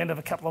get on the end of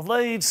a couple of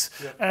leads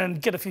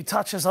and get a few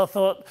touches. I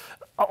thought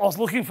I was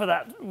looking for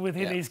that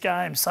within his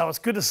game. So it's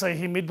good to see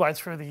him midway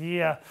through the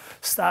year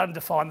starting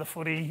to find the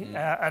footy.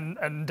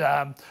 And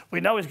we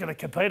know he's going to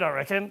compete, I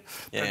reckon.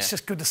 But it's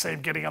just good to see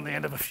him getting on the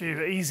end of a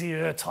few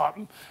easier type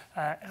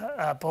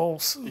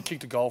balls. He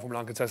kicked a goal from an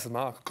uncontested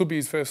mark. Could be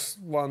his first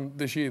one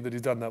this year that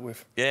he's done that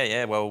with.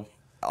 Yeah, well,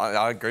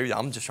 I agree with you.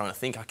 I'm just trying to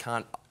think. I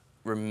can't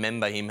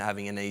remember him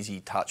having an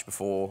easy touch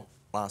before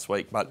last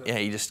week, but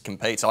he just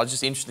competes. I was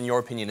just interested in your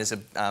opinion as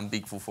a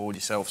big full forward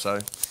yourself, so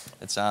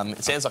it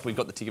sounds like we've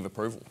got the tick of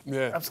approval.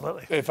 Yeah,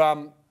 absolutely. If I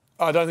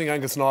don't think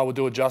Angus and I will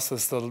do it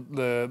justice,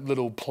 the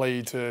little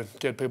plea to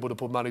get people to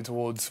put money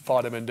towards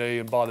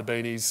FightMND and buy the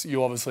beanies.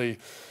 You obviously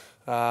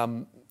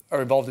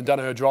are involved in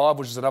Danaher Drive,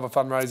 which is another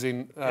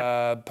fundraising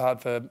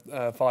part for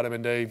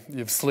FightMND.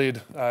 You've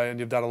slid and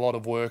you've done a lot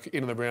of work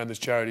in and around this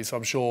charity, so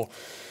I'm sure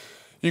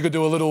you could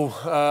do a little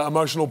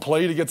emotional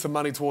plea to get some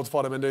money towards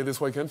FightMND this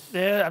weekend.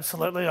 Yeah,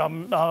 absolutely.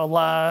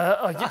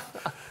 I'll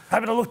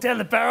having to look down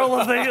the barrel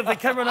of the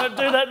camera. I don't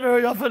do that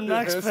very often,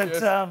 Max.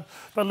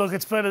 But look,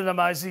 it's been an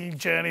amazing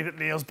journey that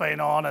Neil's been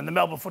on and the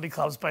Melbourne Footy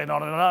Club's been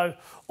on. And I know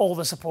all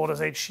the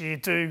supporters each year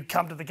do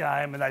come to the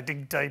game and they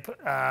dig deep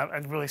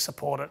and really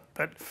support it.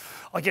 But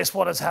I guess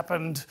what has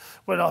happened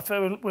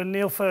when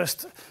Neil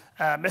first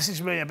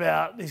messaged me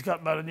about he's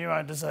got motor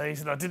neurone disease,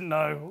 and I didn't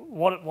know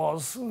what it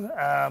was,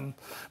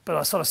 but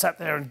I sort of sat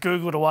there and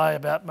Googled away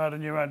about motor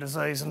neurone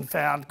disease and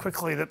found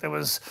quickly that there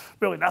was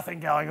really nothing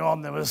going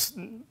on. There was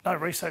no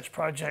research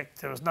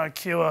project, there was no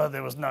cure,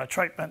 there was no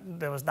treatment,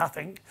 there was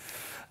nothing.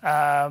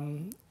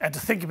 And to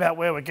think about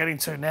where we're getting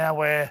to now,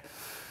 where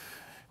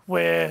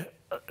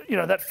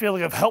that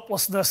feeling of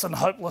helplessness and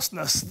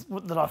hopelessness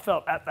that I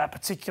felt at that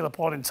particular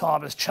point in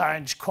time has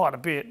changed quite a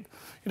bit.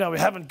 We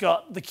haven't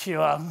got the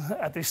cure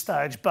at this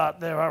stage, but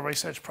there are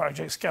research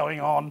projects going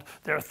on.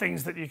 There are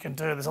things that you can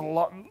do. There's a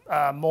lot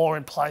more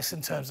in place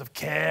in terms of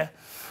care,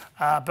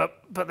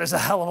 but there's a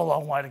hell of a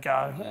long way to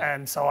go.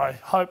 And so I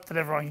hope that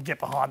everyone can get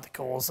behind the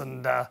cause,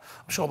 and I'm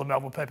sure the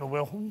Melbourne people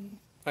will.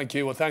 Thank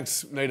you. Well,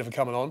 thanks, Nita, for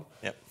coming on.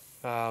 Yep.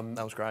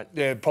 That was great.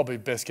 Yeah, probably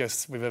best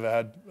guests we've ever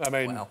had. I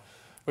mean,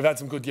 we've had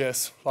some good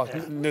guests,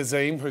 like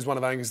Nazim, who's one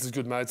of Angus's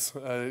good mates,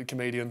 a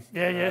comedian.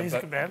 Yeah, he's a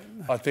good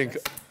man. I think.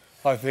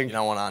 You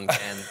don't want to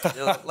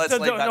uncan. Let's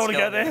leave that. Don't want to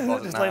go there.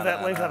 Just leave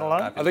that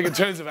alone. I think in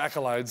terms of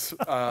accolades,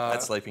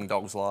 let sleeping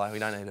dogs lie. We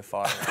don't need to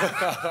fight.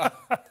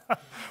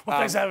 Well,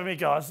 thanks for having me,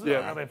 guys. I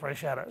really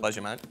appreciate it.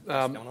 Pleasure, mate.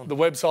 The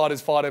website is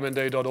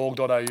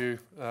fightmnd.org.au.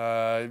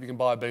 You can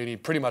buy a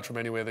beanie pretty much from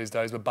anywhere these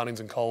days, but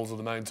Bunnings and Coles are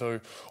the main two,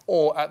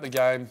 or at the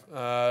game.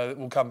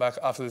 We'll come back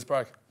after this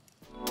break.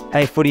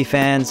 Hey footy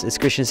fans, it's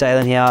Christian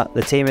Salen here.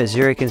 The team at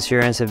Zurich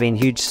Insurance have been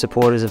huge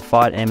supporters of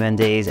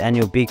FightMND's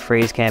annual Big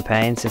Freeze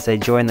campaign since they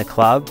joined the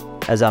club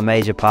as our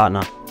major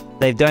partner.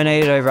 They've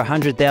donated over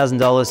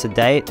 $100,000 to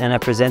date and are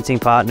presenting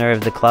partner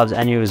of the club's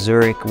annual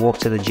Zurich Walk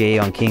to the G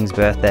on King's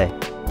birthday.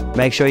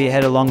 Make sure you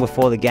head along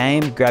before the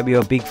game, grab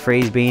your Big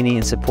Freeze beanie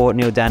and support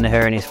Neil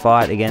Danaher in his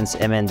fight against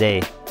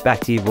MND. Back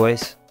to you,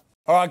 boys.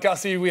 All right,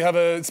 Gussie, we have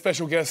a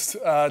special guest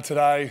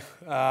today.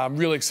 I'm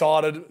really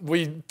excited.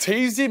 We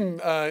teased him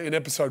in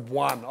episode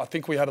 1. I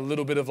think we had a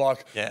little bit of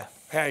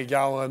how you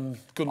going?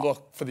 Good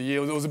luck for the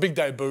year. It was a big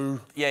debut.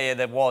 Yeah,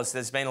 there was.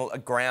 There's been a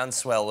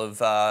groundswell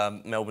of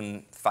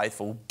Melbourne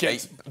faithful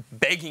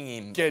begging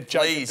him,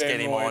 please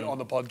get him on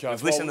the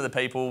podcast. Listen to the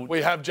people.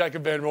 We have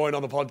Jacob van Rooyen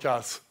on the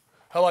podcast.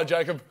 Hello,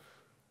 Jacob.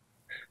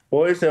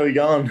 Boys, how are we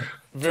going?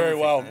 Very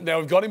well. Now,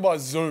 we've got him by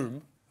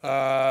Zoom.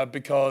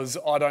 Because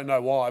I don't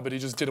know why, but he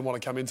just didn't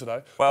want to come in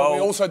today. Well, but we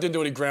also didn't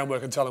do any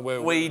groundwork and tell him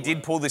where we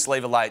did pull this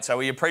lever late, so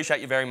we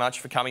appreciate you very much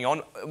for coming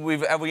on.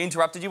 Have we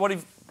interrupted you? What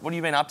have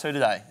you been up to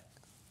today?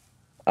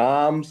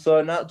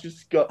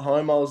 Just got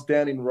home. I was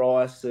down in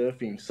Rye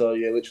surfing, so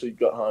yeah, literally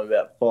got home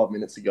about 5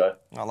 minutes ago.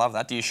 I love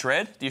that. Do you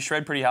shred? Do you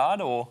shred pretty hard,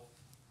 or?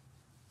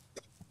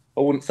 I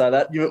wouldn't say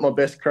that. Give it my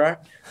best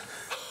crack.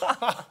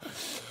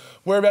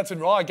 Whereabouts in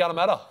Rye?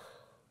 Gunnamatta?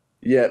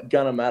 Yeah,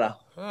 Gunnamatta.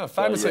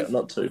 Famously,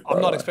 not too far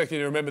I'm not expecting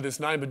you to remember this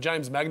name, but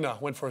James Magner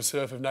went for a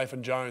surf with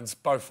Nathan Jones,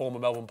 both former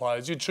Melbourne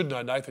players. You should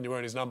know Nathan, you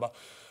weren't his number.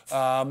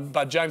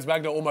 But James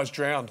Magner almost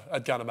drowned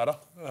at Gunnamatta.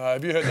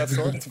 Have you heard that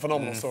story? It's a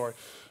phenomenal story.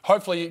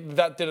 Hopefully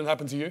that didn't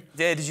happen to you.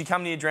 Yeah, did you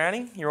come near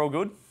drowning? You're all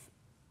good?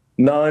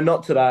 No,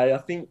 not today. I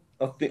think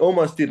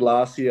almost did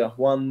last year.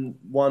 One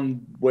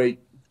week,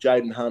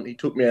 Jaden Hunt, he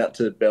took me out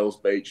to Bells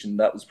Beach, and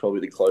that was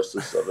probably the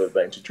closest I've ever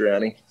been to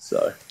drowning.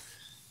 So,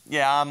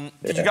 Yeah.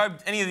 Did you go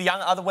any of the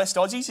other West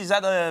Aussies? Is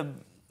that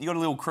you got a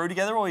little crew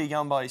together, or are you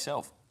going by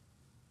yourself?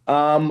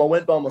 I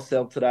went by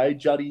myself today.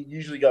 Juddy,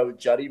 usually go with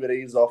Juddy, but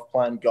he's off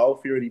playing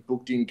golf. He already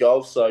booked in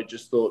golf, so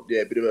just thought,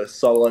 a bit of a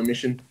solo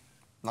mission.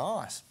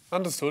 Nice.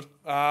 Understood.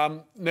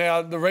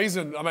 Now, the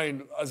reason, I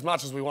mean, as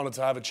much as we wanted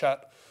to have a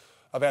chat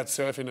about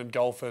surfing and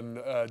golf and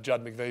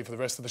Judd McVie for the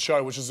rest of the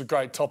show, which is a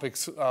great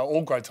topics,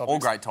 all great topics. All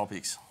great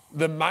topics.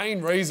 The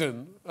main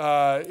reason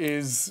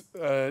is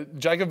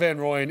Jacob van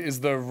Rooyen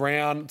is the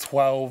round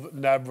 12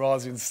 NAB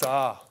Rising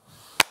Star.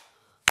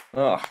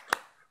 Oh,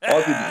 I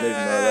didn't even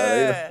know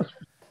that either.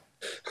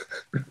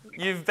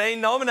 You've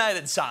been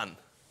nominated, son.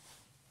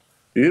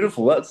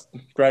 Beautiful. That's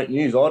great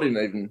news. I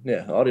didn't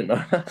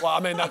know. Well, I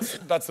mean,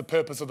 that's the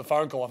purpose of the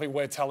phone call. I think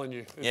we're telling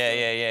you.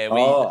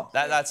 Yeah.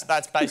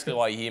 That's basically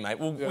why you're here, mate.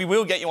 We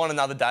will get you on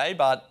another day,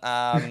 but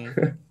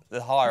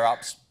the higher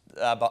ups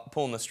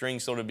pulling the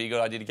strings thought it'd be a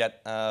good idea to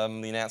get the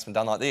announcement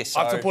done like this.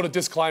 I have to put a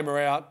disclaimer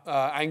out.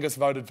 Angus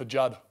voted for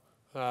Judd.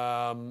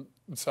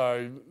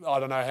 So I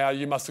don't know how.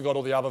 You must have got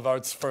all the other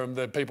votes from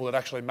the people that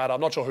actually matter.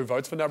 I'm not sure who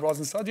votes for NAB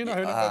Rising Star. Do you know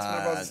who votes for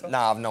NAB Rising Star? No,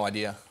 I have no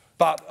idea.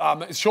 But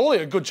it's surely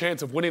a good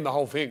chance of winning the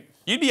whole thing.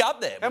 You'd be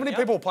up there. How many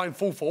people are playing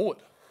full forward?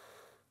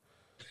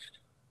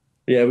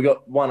 Yeah, we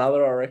got one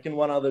other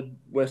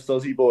West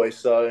Aussie boy.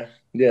 So,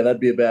 yeah,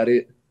 that'd be about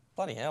it.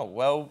 Bloody hell.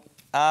 Well,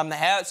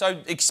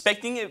 so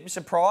expecting it,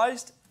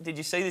 surprised? Did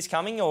you see this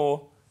coming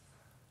or...?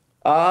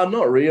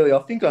 Not really. I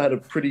think I had a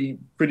pretty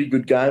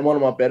good game, one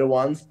of my better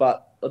ones,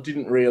 but I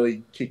didn't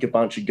really kick a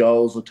bunch of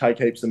goals or take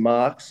heaps of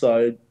marks.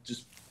 So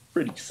just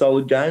pretty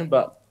solid game,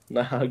 but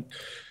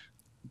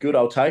good,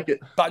 I'll take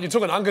it. But you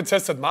took an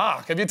uncontested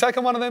mark. Have you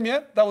taken one of them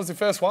yet? That was the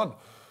first one.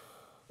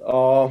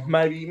 Oh,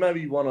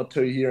 maybe one or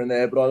two here and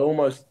there, but I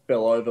almost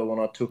fell over when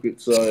I took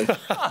it. So,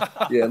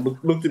 yeah,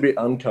 looked a bit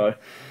unco.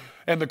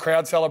 And the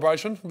crowd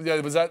celebration, was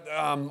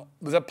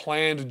that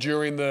planned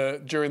during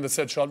the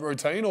set shot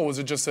routine, or was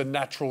it just a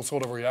natural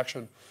sort of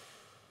reaction?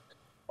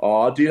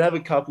 Oh, I did have a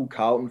couple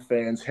Carlton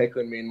fans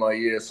heckling me in my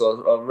ear,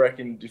 so I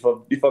reckon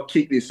if I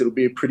kick this, it'll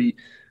be a pretty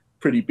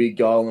big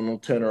goal, and I'll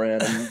turn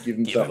around and give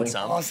them something.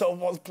 Oh, so it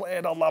was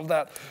planned. I love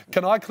that.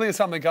 Can I clear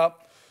something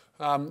up?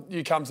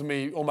 You come to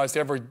me almost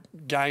every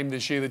game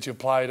this year that you've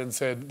played and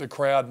said the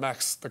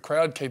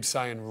crowd keeps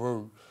saying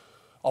Roo.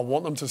 I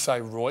want them to say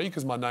Roy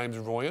because my name's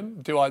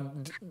Rooyen.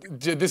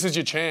 This is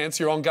your chance.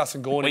 You're on Gus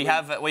and Gawny.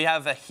 We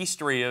have a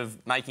history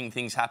of making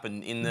things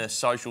happen in the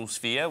social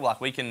sphere. Like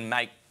we can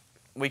make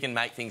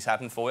things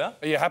happen for you.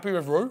 Are you happy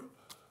with Roo?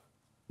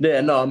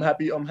 Yeah, no, I'm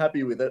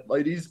happy with it.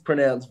 It is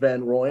pronounced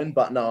Van Rooyen,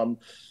 but no, I'm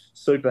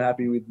super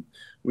happy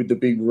with the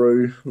big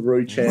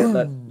Roo chant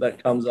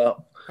that comes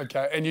up.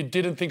 Okay, and you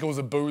didn't think it was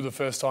a boo the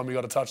first time you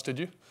got a touch, did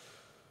you?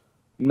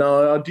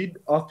 No, I did.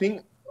 I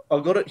think I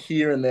got it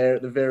here and there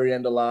at the very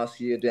end of last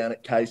year down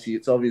at Casey.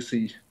 It's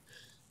obviously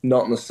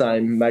not in the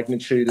same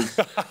magnitude as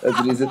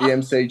it is at the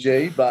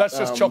MCG. But that's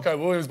just Choco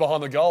Williams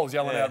behind the goals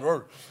yelling out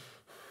Roo.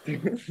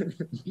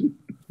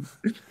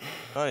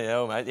 Oh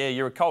yeah, mate. Yeah,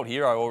 you're a cult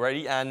hero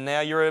already, and now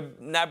you're a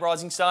NAB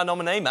Rising Star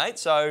nominee, mate.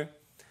 So,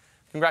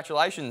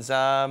 congratulations.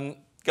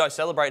 Go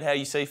celebrate how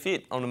you see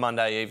fit on a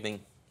Monday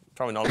evening.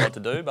 Probably not a lot to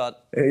do,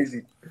 but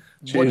easy.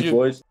 Cheers,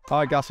 boys.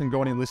 Hi, Gus and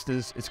Gawny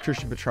listeners. It's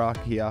Christian Petrarca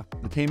here.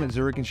 The team at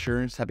Zurich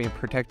Insurance have been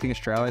protecting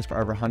Australians for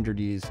over 100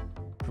 years,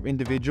 from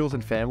individuals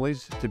and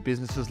families to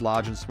businesses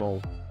large and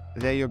small.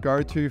 They're your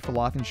go-to for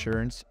life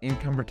insurance,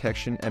 income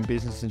protection, and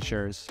business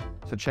insurance.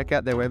 So check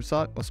out their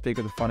website or speak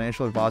with a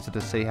financial advisor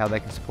to see how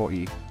they can support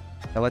you.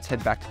 Now let's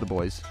head back to the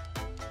boys.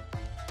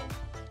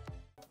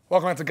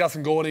 Welcome back to Gus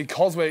and Gawny.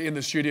 Cos we're in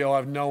the studio, I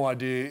have no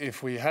idea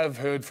if we have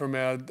heard from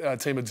our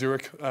team at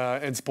Zurich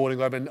and Sporting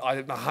Globe, and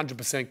I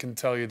 100% can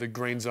tell you the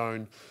Green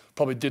Zone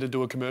probably didn't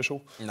do a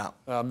commercial. No.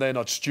 They're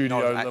not studio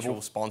level. Not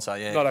actual sponsor,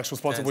 yeah. Not actual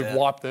sponsor. We've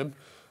wiped them.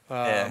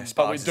 Yeah,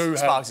 but we do have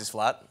Sparks is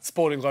flat.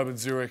 Sporting Globe and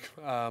Zurich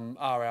are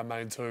our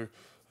main two.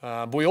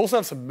 But we also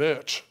have some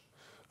merch.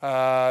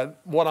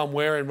 What I'm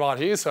wearing right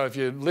here, so if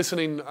you're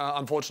listening,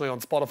 unfortunately,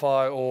 on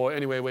Spotify or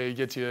anywhere where you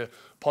get your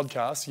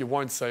podcasts, you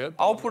won't see it.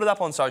 I'll put it up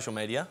on social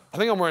media. I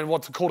think I'm wearing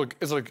what's called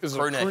is it a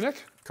crew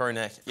neck? Crew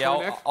neck.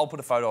 Yeah, I'll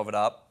put a photo of it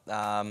up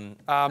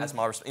as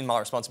in my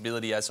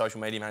responsibility as social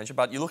media manager.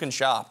 But you're looking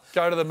sharp.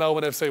 Go to the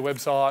Melbourne FC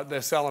website.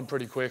 They're selling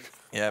pretty quick.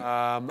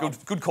 Yeah.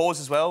 Good cause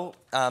as well.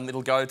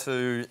 It'll go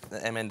to the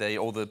MND,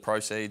 all the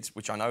proceeds,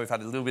 which I know we've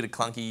had a little bit of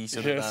clunky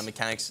sort of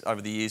mechanics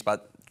over the years,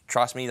 but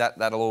trust me,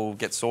 that'll all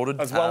get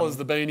sorted. As well as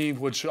the beanie,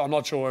 which I'm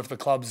not sure if the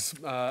club's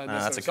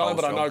necessarily selling,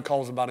 but I know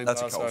Coles and Bunnings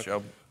That's a Coles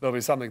job. There'll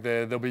be something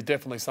there. There'll be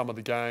definitely some of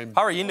the game.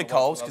 Hurry into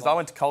Coles, because I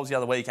went to Coles the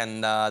other week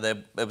and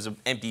there was an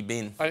empty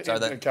bin. So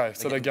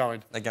they're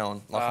going. They're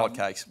going, like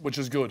hotcakes. Which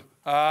is good.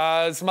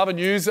 Some other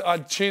news.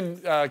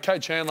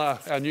 Kate Chandler,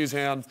 our news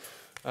hound,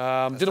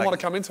 didn't want to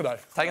come in today.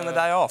 Taking the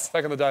day off.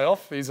 Taking the day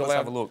off. Let's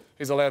have a look.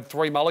 He's allowed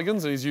 3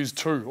 mulligans and he's used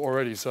 2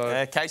 already.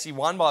 So Casey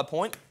won by a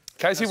point.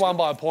 Casey won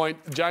by a point.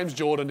 James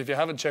Jordan, if you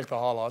haven't checked the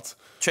highlights,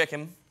 check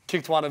him.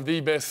 Kicked one of the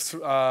best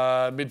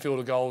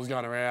midfielder goals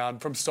going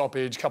around from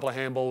stoppage, couple of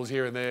handballs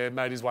here and there,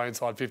 made his way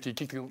inside 50,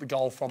 kicked the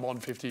goal from on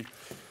 50.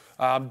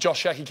 Josh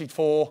Shackey kicked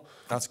 4.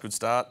 That's a good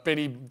start.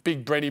 Big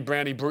Brenny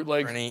Brownie brute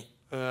leg.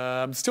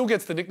 Still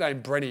gets the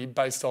nickname Brenny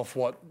based off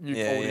what you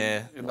called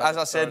him. As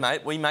I said,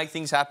 mate, we make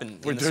things happen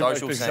in the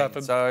social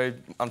scene. So,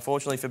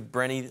 unfortunately for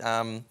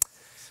Brenny,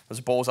 was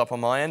balls up on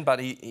my end, but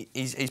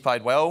he's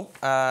played well.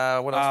 What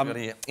else have we got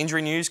here?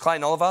 Injury news,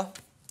 Clayton Oliver.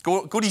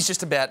 Goody's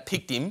just about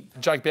picked him.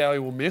 Jake Bowie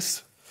will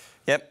miss.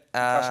 Yep.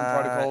 Concussion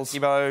protocols.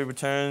 Gibbo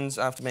returns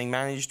after being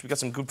managed. We've got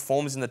some good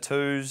performers in the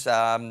 2s.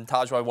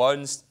 Tajway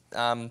Woden's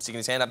sticking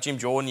his hand up. Jim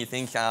Jordan, you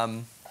think,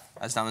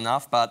 has done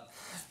enough, but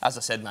as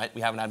I said, mate,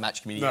 we haven't had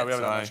match committee yet. No, we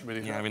haven't had match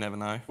committee. Yeah, we never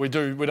know. We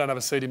don't have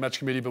a seating match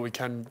committee, but we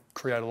can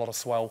create a lot of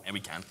swell. Yeah,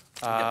 we can.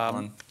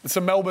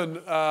 Some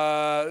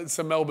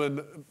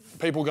Melbourne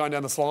people going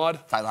down the slide.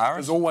 Taylor Harris.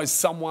 There's always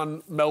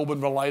someone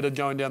Melbourne-related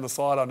going down the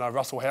slide. I know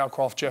Russell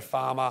Howcroft, Jeff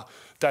Farmer,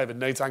 David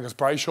Neitz, Angus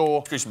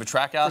Brayshaw. Christian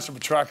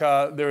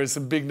Petrarca. There is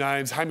some big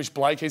names. Hamish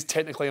Blake, he's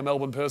technically a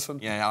Melbourne person.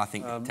 Yeah, I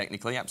think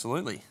technically,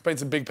 absolutely. Been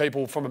some big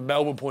people from a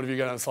Melbourne point of view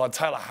going down the slide.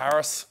 Taylor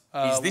Harris.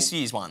 Is this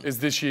year's one. Is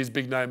this year's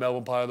big name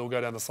Melbourne player that will go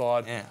down the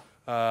slide. Yeah.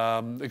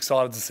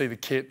 Excited to see the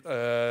kit.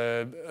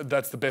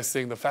 That's the best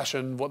thing. The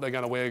fashion, what they're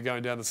going to wear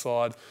going down the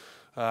slide.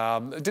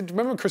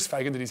 Remember when Chris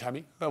Fagan did his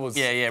hammy? That was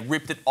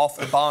ripped it off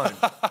the bone.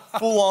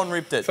 Full on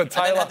ripped it. So and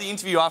Taylor, then had the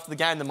interview after the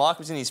game. The mic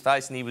was in his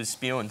face and he was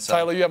spewing. So.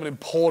 Taylor, you have an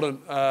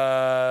important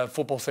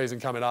football season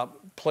coming up.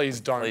 Please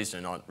do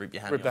not rip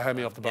your hammy. Rip the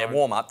hammy off the bone. Yeah,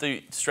 warm up. Do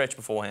stretch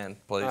beforehand,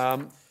 please.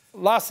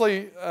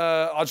 Lastly,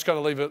 I'm just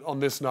going to leave it on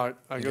this note,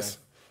 Angus.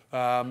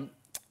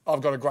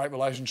 I've got a great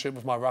relationship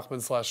with my ruck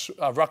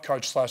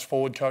coach /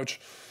 forward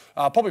coach.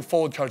 Probably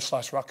forward coach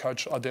 / ruck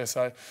coach, I dare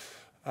say.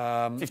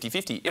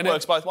 50-50. It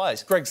works both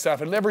ways. Greg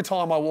Stafford. And every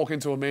time I walk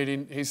into a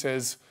meeting, he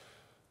says,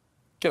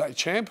 "G'day,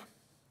 champ.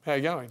 How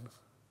you going?"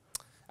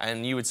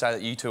 And you would say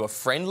that you two are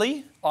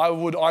friendly? I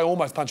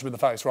almost punch him in the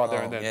face right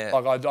there and then. Yeah.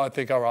 Like, I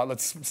think, all right,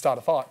 let's start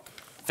a fight.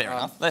 Fair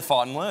enough. They're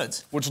fighting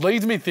words. Which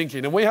leads me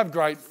thinking, and we've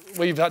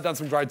done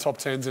some great top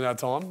 10s in our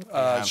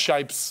time.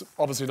 Shapes,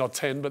 obviously not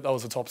 10, but that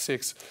was a top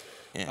 6.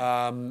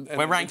 Yeah.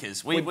 We're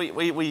rankers. We're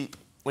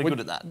good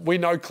at that. We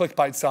know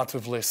clickbait starts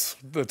with lists.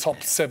 The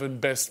top 7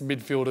 best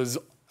midfielders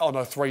on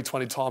a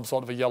 320 time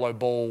slot of a yellow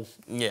ball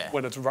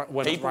when it's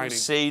raining. People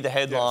see the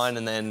headline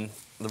and then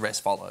the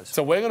rest follows.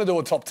 So we're going to do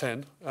a top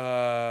 10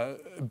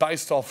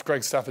 based off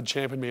Greg Stafford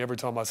championing me every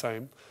time I see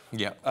him.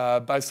 Yeah.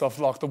 Based off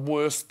like the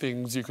worst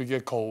things you could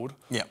get called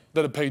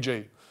that are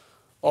PG.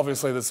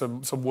 Obviously, there's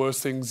some worse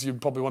things you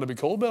probably want to be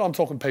called, but I'm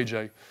talking PG. Do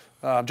you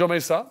want me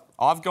to start?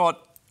 I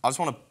just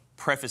want to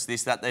preface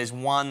this that there's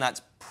one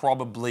that's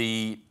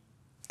probably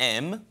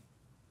M,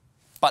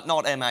 but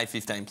not MA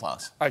 15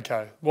 plus.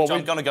 Okay. Well,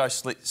 I'm going to go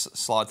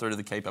slide through to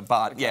the keeper,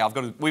 but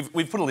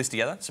we've put a list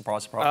together.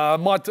 Surprise, surprise.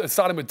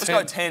 Starting with 10.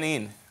 Let's go 10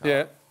 in.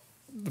 Yeah.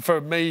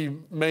 For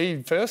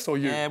me first or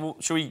you? Yeah. Well,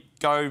 should we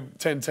go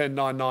 10, 10,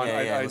 9, 9,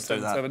 8, 8,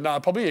 7, 7? No,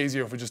 probably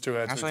easier if we just do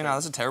our Actually, no,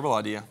 that's a terrible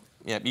idea.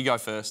 Yeah, you go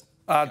first.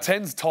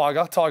 10's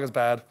Tiger. Tiger's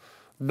bad.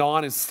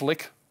 9 is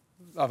Slick.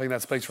 I think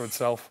that speaks for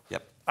itself.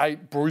 Yep.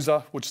 8,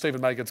 Bruiser, which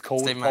Stephen May gets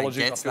called.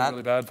 Apologies, I feel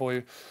really bad for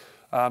you.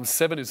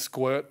 7 is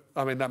Squirt.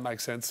 I mean, that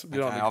makes sense.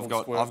 You I've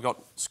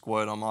got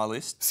Squirt on my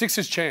list. 6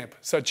 is Champ.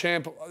 So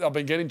Champ, I've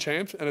been getting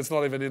Champ, and it's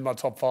not even in my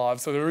top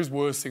 5. So there is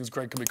worse things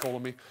Greg can be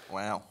calling me.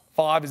 Wow.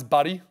 5 is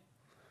Buddy,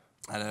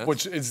 that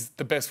which is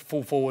the best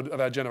full forward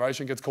of our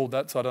generation, gets called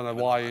that, so I don't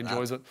know why he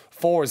enjoys it.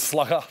 4 is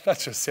Slugger. That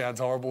just sounds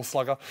horrible,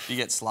 Slugger. If you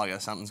get Slugger,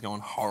 something's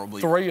going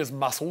horribly. 3 is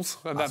Muscles,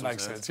 and that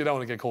makes sense. You don't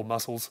want to get called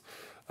Muscles.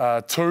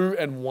 2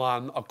 and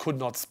 1, I could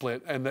not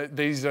split, and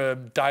these are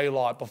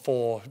daylight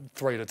before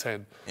 3 to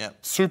 10. Yeah.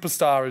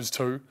 Superstar is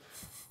 2,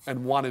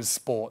 and 1 is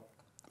Sport.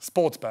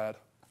 Sport's bad.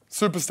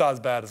 Superstar's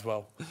bad as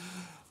well.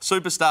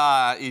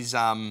 Superstar is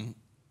on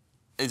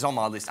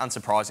my list,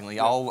 unsurprisingly.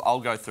 Yeah.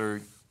 I'll go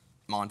through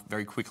mine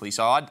very quickly.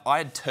 So I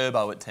had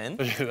Turbo at 10.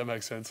 Yeah, that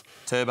makes sense.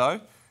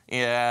 Turbo.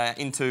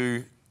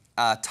 Into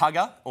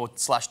Tugger or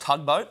 /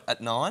 Tugboat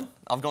at 9.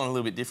 I've gone a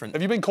little bit different.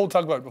 Have you been called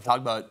Tugboat before?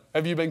 Tugboat.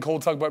 Have you been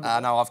called Tugboat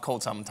before? No, I've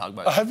called someone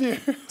Tugboat. Have you?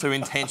 To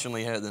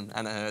intentionally hurt them,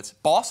 and it hurts.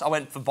 Boss, I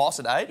went for Boss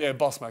at 8. Yeah,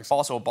 Boss makes sense.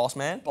 Boss or Boss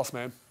Man. Boss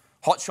Man.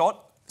 Hot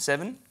Shot,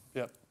 7.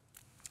 Yep.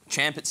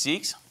 Champ at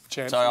 6.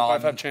 Champ. So we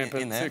both have Champ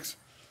at 6.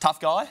 Tough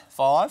Guy,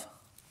 5.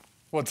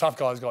 Well, Tough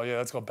Guy's got,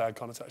 that's got bad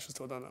connotations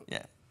to it, don't it?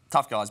 Yeah.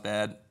 Tough Guy's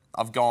bad.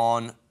 I've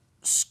gone...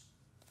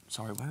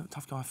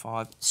 Tough Guy,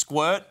 5.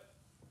 Squirt.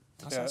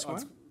 Did I say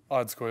Squirt?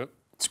 I'd Squirt.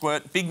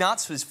 Squirt. Big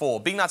Nuts is 4.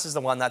 Big Nuts is the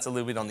one that's a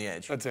little bit on the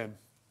edge. That's M.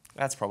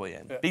 That's probably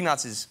M. Yeah. Big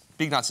Nuts is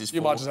 4.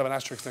 You might just have an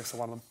asterisk next to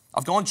one of them.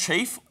 I've gone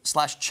Chief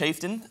 /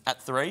 Chieftain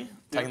at 3,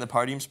 taking the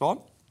podium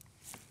spot.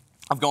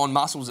 I've gone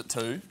Muscles at 2,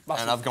 and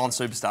I've gone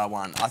Superstar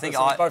 1. I think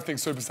I both think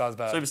Superstar's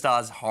bad.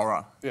 Superstar's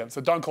horror. Yeah, so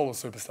don't call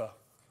us Superstar.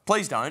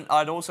 Please don't.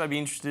 I'd also be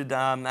interested,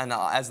 and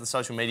as the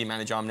social media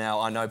manager I'm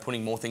now, I know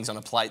putting more things on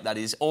a plate that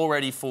is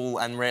already full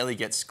and rarely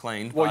gets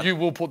cleaned. Well, you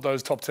will put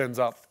those top 10s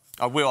up.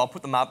 I will. I'll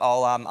put them up.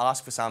 I'll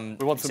ask for some.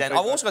 We want some I've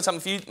also got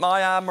something for you.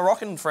 My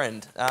Moroccan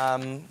friend got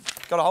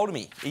a hold of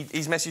me.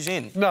 He's messaged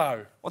in.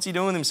 No. What's he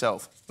doing with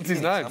himself? What's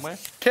his name? Somewhere.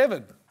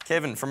 Kevin.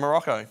 Kevin from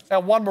Morocco.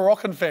 Our one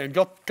Moroccan fan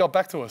got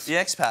back to us. The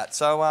expat.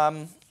 So, I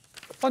mean,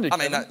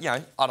 Kevin.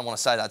 I don't want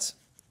to say that's,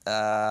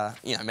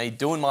 me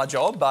doing my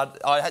job, but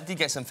I did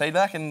get some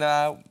feedback, and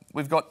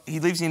he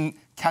lives in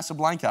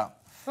Casablanca,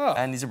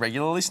 and he's a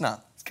regular listener.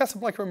 It's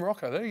Casablanca in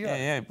Morocco. There you go.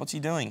 Yeah. What's he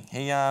doing?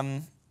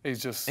 He's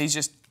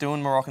just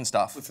doing Moroccan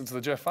stuff. Listen to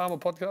the Jeff Farmer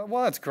podcast.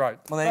 Well, that's great.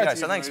 Well, there you go.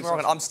 So thanks,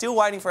 Moroccan. I'm still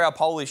waiting for our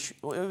Polish.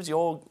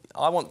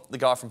 I want the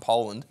guy from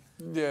Poland.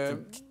 Yeah.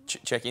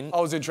 Check in. I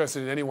was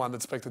interested in anyone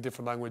that spoke a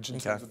different language in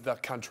terms of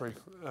that country.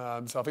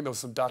 So I think there was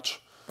some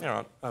Dutch,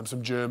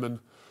 some German.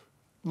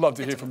 Love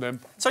to hear from them.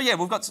 So yeah,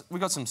 we've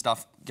got some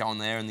stuff going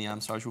there in the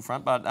social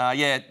front, but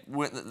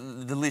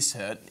the list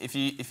hurt. If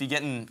you're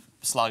getting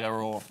slugger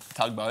or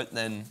tugboat,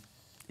 then.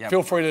 Yep.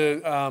 Feel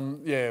free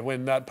to,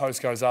 when that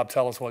post goes up,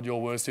 tell us what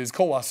your worst is.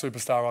 Call us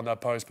Superstar on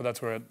that post, but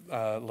that's where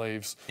it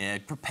leaves. Yeah,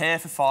 prepare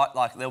for fight.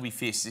 Like, there'll be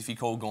fists if you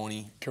call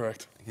Gawny.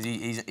 Correct. Because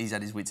he's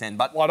at his wit's end.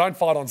 But I don't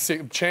fight on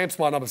 6. Champ's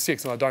my number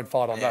 6, and I don't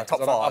fight on that.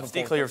 Top 5.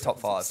 Stick clear of top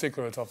 5. Stick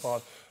clear of top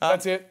 5.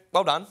 That's it.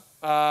 Well done.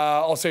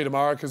 I'll see you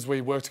tomorrow because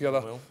we work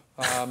together.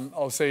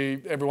 I'll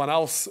see everyone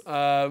else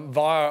via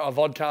a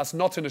vodcast,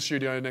 not in a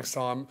studio next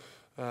time,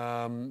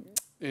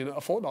 in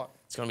a fortnight.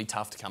 It's going to be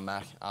tough to come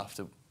back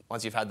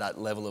once you've had that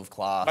level of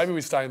class. Maybe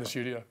we stay in the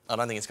studio. I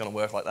don't think it's going to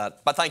work like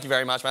that. But thank you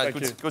very much, mate.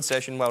 Good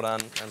session. Well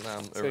done.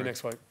 And, see you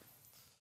next week.